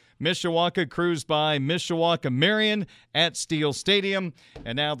 Mishawaka cruised by Mishawaka Marion at Steele Stadium.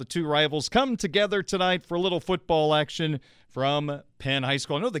 And now the two rivals come together tonight for a little football action from Penn High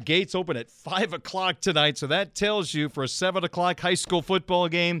School. I know the gates open at 5 o'clock tonight, so that tells you for a 7 o'clock high school football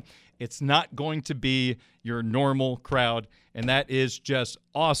game, it's not going to be your normal crowd, and that is just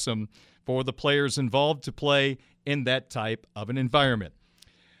awesome for the players involved to play in that type of an environment.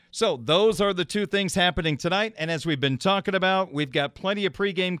 So those are the two things happening tonight, and as we've been talking about, we've got plenty of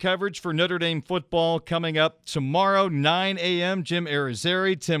pregame coverage for Notre Dame football coming up tomorrow, 9 a.m. Jim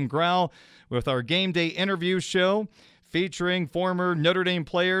Irizarry, Tim Grau with our Game Day interview show, featuring former Notre Dame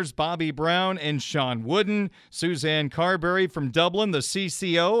players Bobby Brown and Sean Wooden. Suzanne Carberry from Dublin, the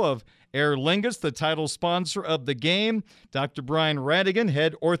CCO of Aer Lingus, the title sponsor of the game. Dr. Brian Radigan,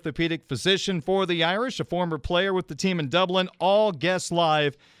 head orthopedic physician for the Irish, a former player with the team in Dublin. All guests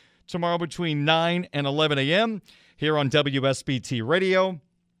live tomorrow between 9 and 11 a.m. here on WSBT Radio.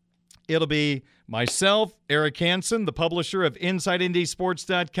 It'll be myself, Eric Hansen, the publisher of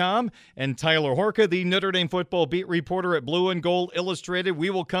InsideNDSports.com, and Tyler Horka, the Notre Dame football beat reporter at Blue and Gold Illustrated. We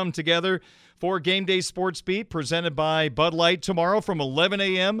will come together for Game Day Sports Beat presented by Bud Light tomorrow from 11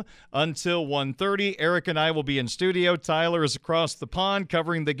 a.m. until 1:30. Eric and I will be in studio. Tyler is across the pond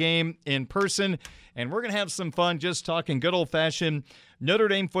covering the game in person, and we're going to have some fun just talking good old-fashioned Notre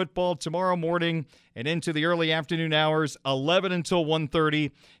Dame football tomorrow morning and into the early afternoon hours, 11 until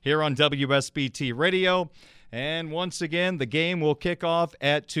 1:30 here on WSBT Radio. And once again, the game will kick off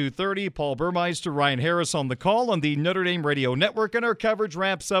at 2:30. Paul Burmeister, Ryan Harris on the call on the Notre Dame Radio Network, and our coverage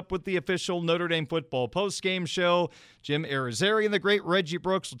wraps up with the official Notre Dame football postgame show. Jim Irizarry and the great Reggie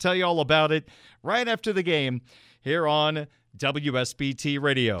Brooks will tell you all about it right after the game here on WSBT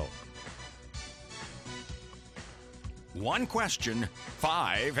Radio. One question,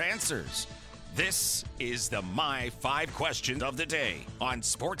 5 answers. This is the My 5 Questions of the Day on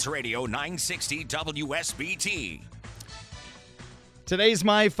Sports Radio 960 WSBT. Today's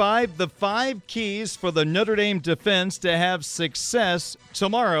My 5, the 5 keys for the Notre Dame defense to have success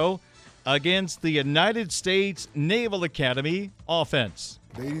tomorrow against the United States Naval Academy offense.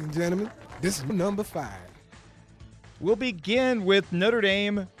 Ladies and gentlemen, this is number 5. We'll begin with Notre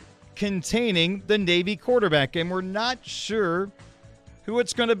Dame containing the Navy quarterback, and we're not sure who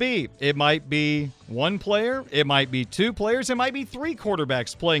it's going to be. It might be one player, it might be 2 players, it might be 3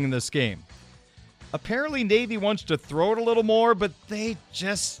 quarterbacks playing in this game. Apparently Navy wants to throw it a little more, but it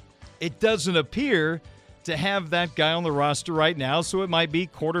doesn't appear to have that guy on the roster right now, so it might be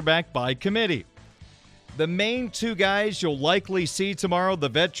quarterback by committee. The main 2 guys you'll likely see tomorrow, the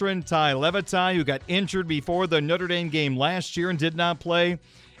veteran Ty Levitai, who got injured before the Notre Dame game last year and did not play,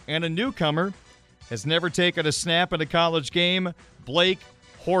 and a newcomer, has never taken a snap in a college game, Blake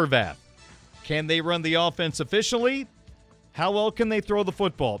Horvath. Can they run the offense efficiently? How well can they throw the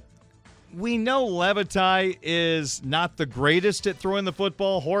football? We know Levitai is not the greatest at throwing the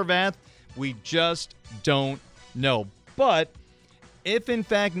football. Horvath, we just don't know. But if, in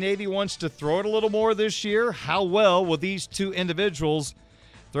fact, Navy wants to throw it a little more this year, how well will these 2 individuals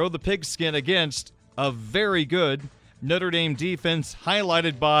throw the pigskin against a very good Notre Dame defense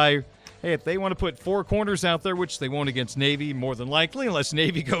highlighted by hey, if they want to put 4 corners out there, which they won't against Navy more than likely, unless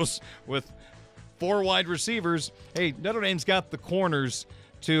Navy goes with 4 wide receivers, hey, Notre Dame's got the corners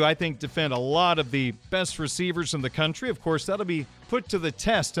to, I think, defend a lot of the best receivers in the country. Of course, that'll be put to the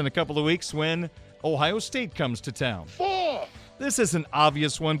test in a couple of weeks when Ohio State comes to town. 4. This is an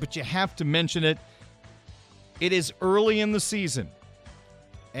obvious one, but you have to mention it. It is early in the season,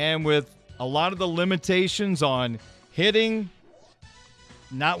 and with a lot of the limitations on hitting,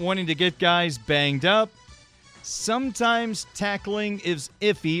 not wanting to get guys banged up, sometimes tackling is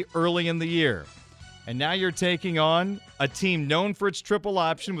iffy early in the year. And now you're taking on a team known for its triple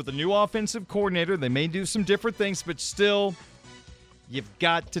option with a new offensive coordinator. They may do some different things, but still, you've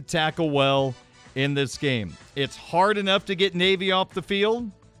got to tackle well in this game. It's hard enough to get Navy off the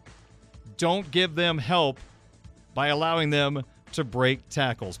field. Don't give them help by allowing them to break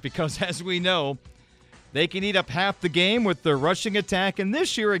tackles, because as we know, they can eat up half the game with their rushing attack. And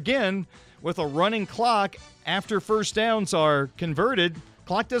this year, again, with a running clock after first downs are converted,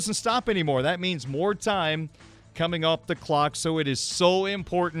 clock doesn't stop anymore. That means more time coming off the clock. So it is so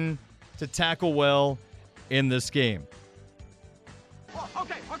important to tackle well in this game.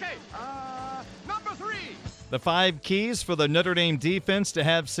 Okay. Number 3. The 5 keys for the Notre Dame defense to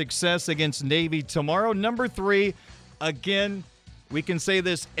have success against Navy tomorrow. Number 3, again, we can say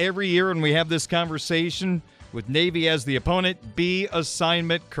this every year when we have this conversation with Navy as the opponent. Be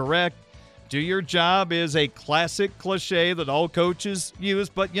assignment correct. Do your job is a classic cliche that all coaches use,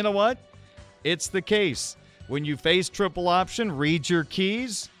 but you know what? It's the case. When you face triple option, read your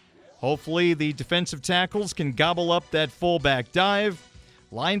keys. Hopefully the defensive tackles can gobble up that fullback dive.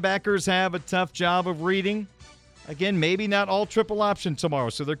 Linebackers have a tough job of reading. Again, maybe not all triple option tomorrow,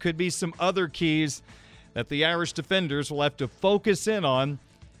 so there could be some other keys that the Irish defenders will have to focus in on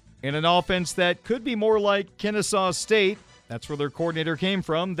in an offense that could be more like Kennesaw State, that's where their coordinator came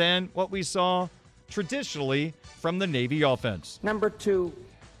from, than what we saw traditionally from the Navy offense. Number 2.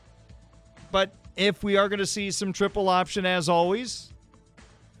 But if we are going to see some triple option, as always,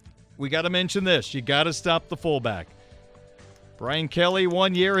 we got to mention this. You got to stop the fullback. Brian Kelly,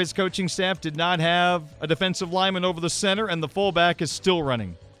 1 year, his coaching staff did not have a defensive lineman over the center, and the fullback is still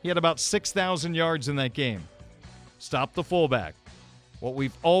running. He had about 6,000 yards in that game. Stop the fullback. What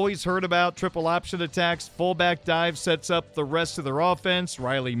we've always heard about triple option attacks, fullback dive sets up the rest of their offense.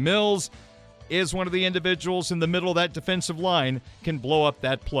 Riley Mills is one of the individuals in the middle of that defensive line, can blow up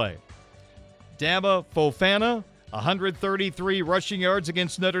that play. Daba Fofana, 133 rushing yards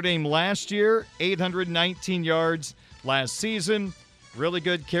against Notre Dame last year, 819 yards last season. Really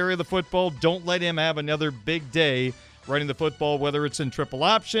good carry of the football. Don't let him have another big day running the football, whether it's in triple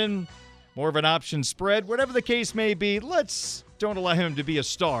option, more of an option spread, whatever the case may be. Don't allow him to be a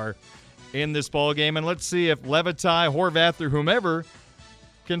star in this ball game, and let's see if Levitai, Horvath, or whomever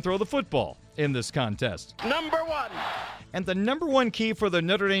can throw the football in this contest. Number 1. And the number 1 key for the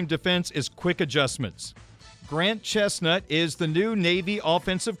Notre Dame defense is quick adjustments. Grant Chestnut is the new Navy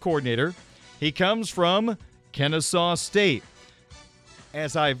offensive coordinator. He comes from Kennesaw State.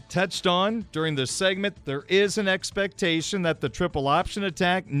 As I've touched on during this segment, there is an expectation that the triple option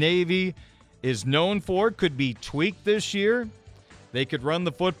attack Navy is known for could be tweaked this year. They could run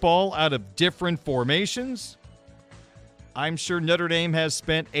the football out of different formations. I'm sure Notre Dame has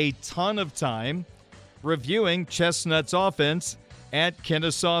spent a ton of time reviewing Chestnut's offense at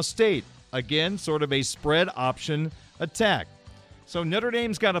Kennesaw State. Again, sort of a spread option attack. So Notre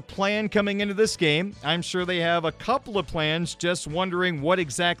Dame's got a plan coming into this game. I'm sure they have a couple of plans, just wondering what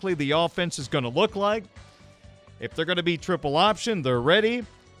exactly the offense is going to look like. If they're going to be triple option, they're ready.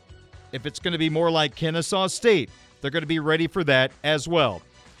 If it's going to be more like Kennesaw State, they're going to be ready for that as well.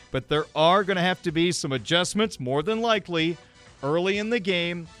 But there are going to have to be some adjustments, more than likely, early in the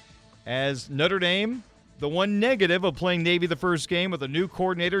game, as Notre Dame, the one negative of playing Navy the first game with a new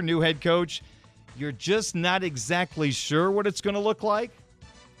coordinator, new head coach, you're just not exactly sure what it's going to look like.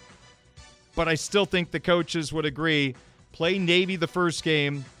 But I still think the coaches would agree, play Navy the first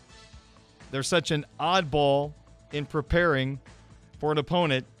game. They're such an oddball in preparing for an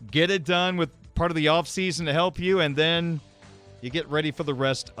opponent. Get it done with part of the offseason to help you, and then you get ready for the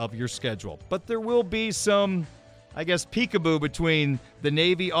rest of your schedule. But there will be some, I guess, peekaboo between the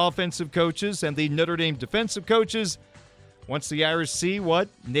Navy offensive coaches and the Notre Dame defensive coaches. Once the Irish see what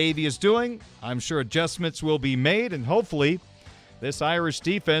Navy is doing, I'm sure adjustments will be made, and hopefully this Irish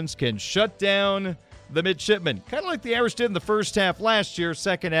defense can shut down the midshipmen. Kind of like the Irish did in the first half last year.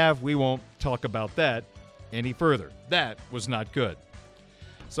 Second half, we won't talk about that any further. That was not good.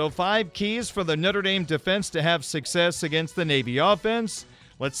 So 5 keys for the Notre Dame defense to have success against the Navy offense.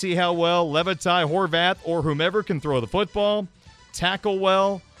 Let's see how well Levitai, Horvath, or whomever can throw the football. Tackle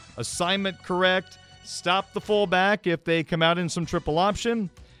well. assignment correct, stop the fullback if they come out in some triple option,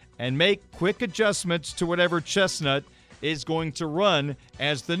 and make quick adjustments to whatever Chestnut is going to run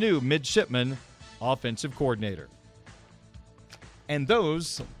as the new midshipman offensive coordinator. And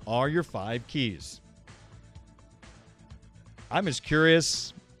those are your 5 keys. I'm as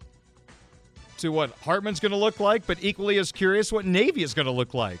curious to what Hartman's going to look like, but equally as curious what Navy is going to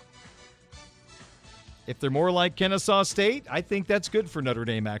look like. If they're more like Kennesaw State, I think that's good for Notre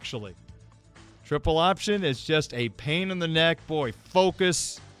Dame, actually. Triple option is just a pain in the neck. Boy,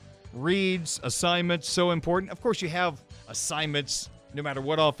 focus, reads, assignments, so important. Of course, you have assignments no matter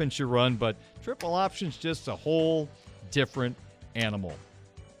what offense you run, but triple option's just a whole different animal.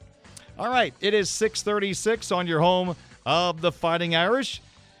 All right, it is 6:36 on your home of the Fighting Irish.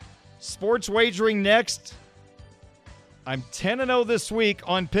 Sports wagering next. I'm 10-0 this week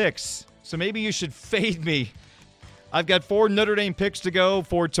on picks, so maybe you should fade me. I've got 4 Notre Dame picks to go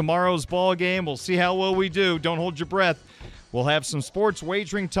for tomorrow's ball game. We'll see how well we do. Don't hold your breath. We'll have some sports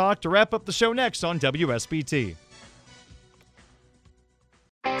wagering talk to wrap up the show next on WSBT.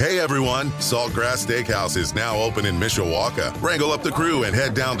 Hey everyone, Saltgrass Steakhouse is now open in Mishawaka. Wrangle up the crew and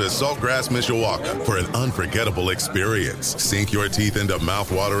head down to Saltgrass, Mishawaka for an unforgettable experience. Sink your teeth into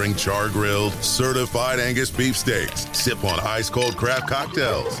mouth-watering char-grilled, certified Angus beef steaks. Sip on ice-cold craft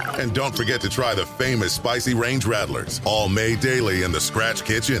cocktails. And don't forget to try the famous spicy range rattlers, all made daily in the Scratch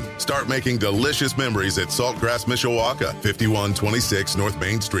Kitchen. Start making delicious memories at Saltgrass, Mishawaka, 5126 North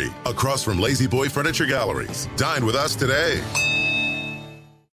Main Street, across from Lazy Boy Furniture Galleries. Dine with us today.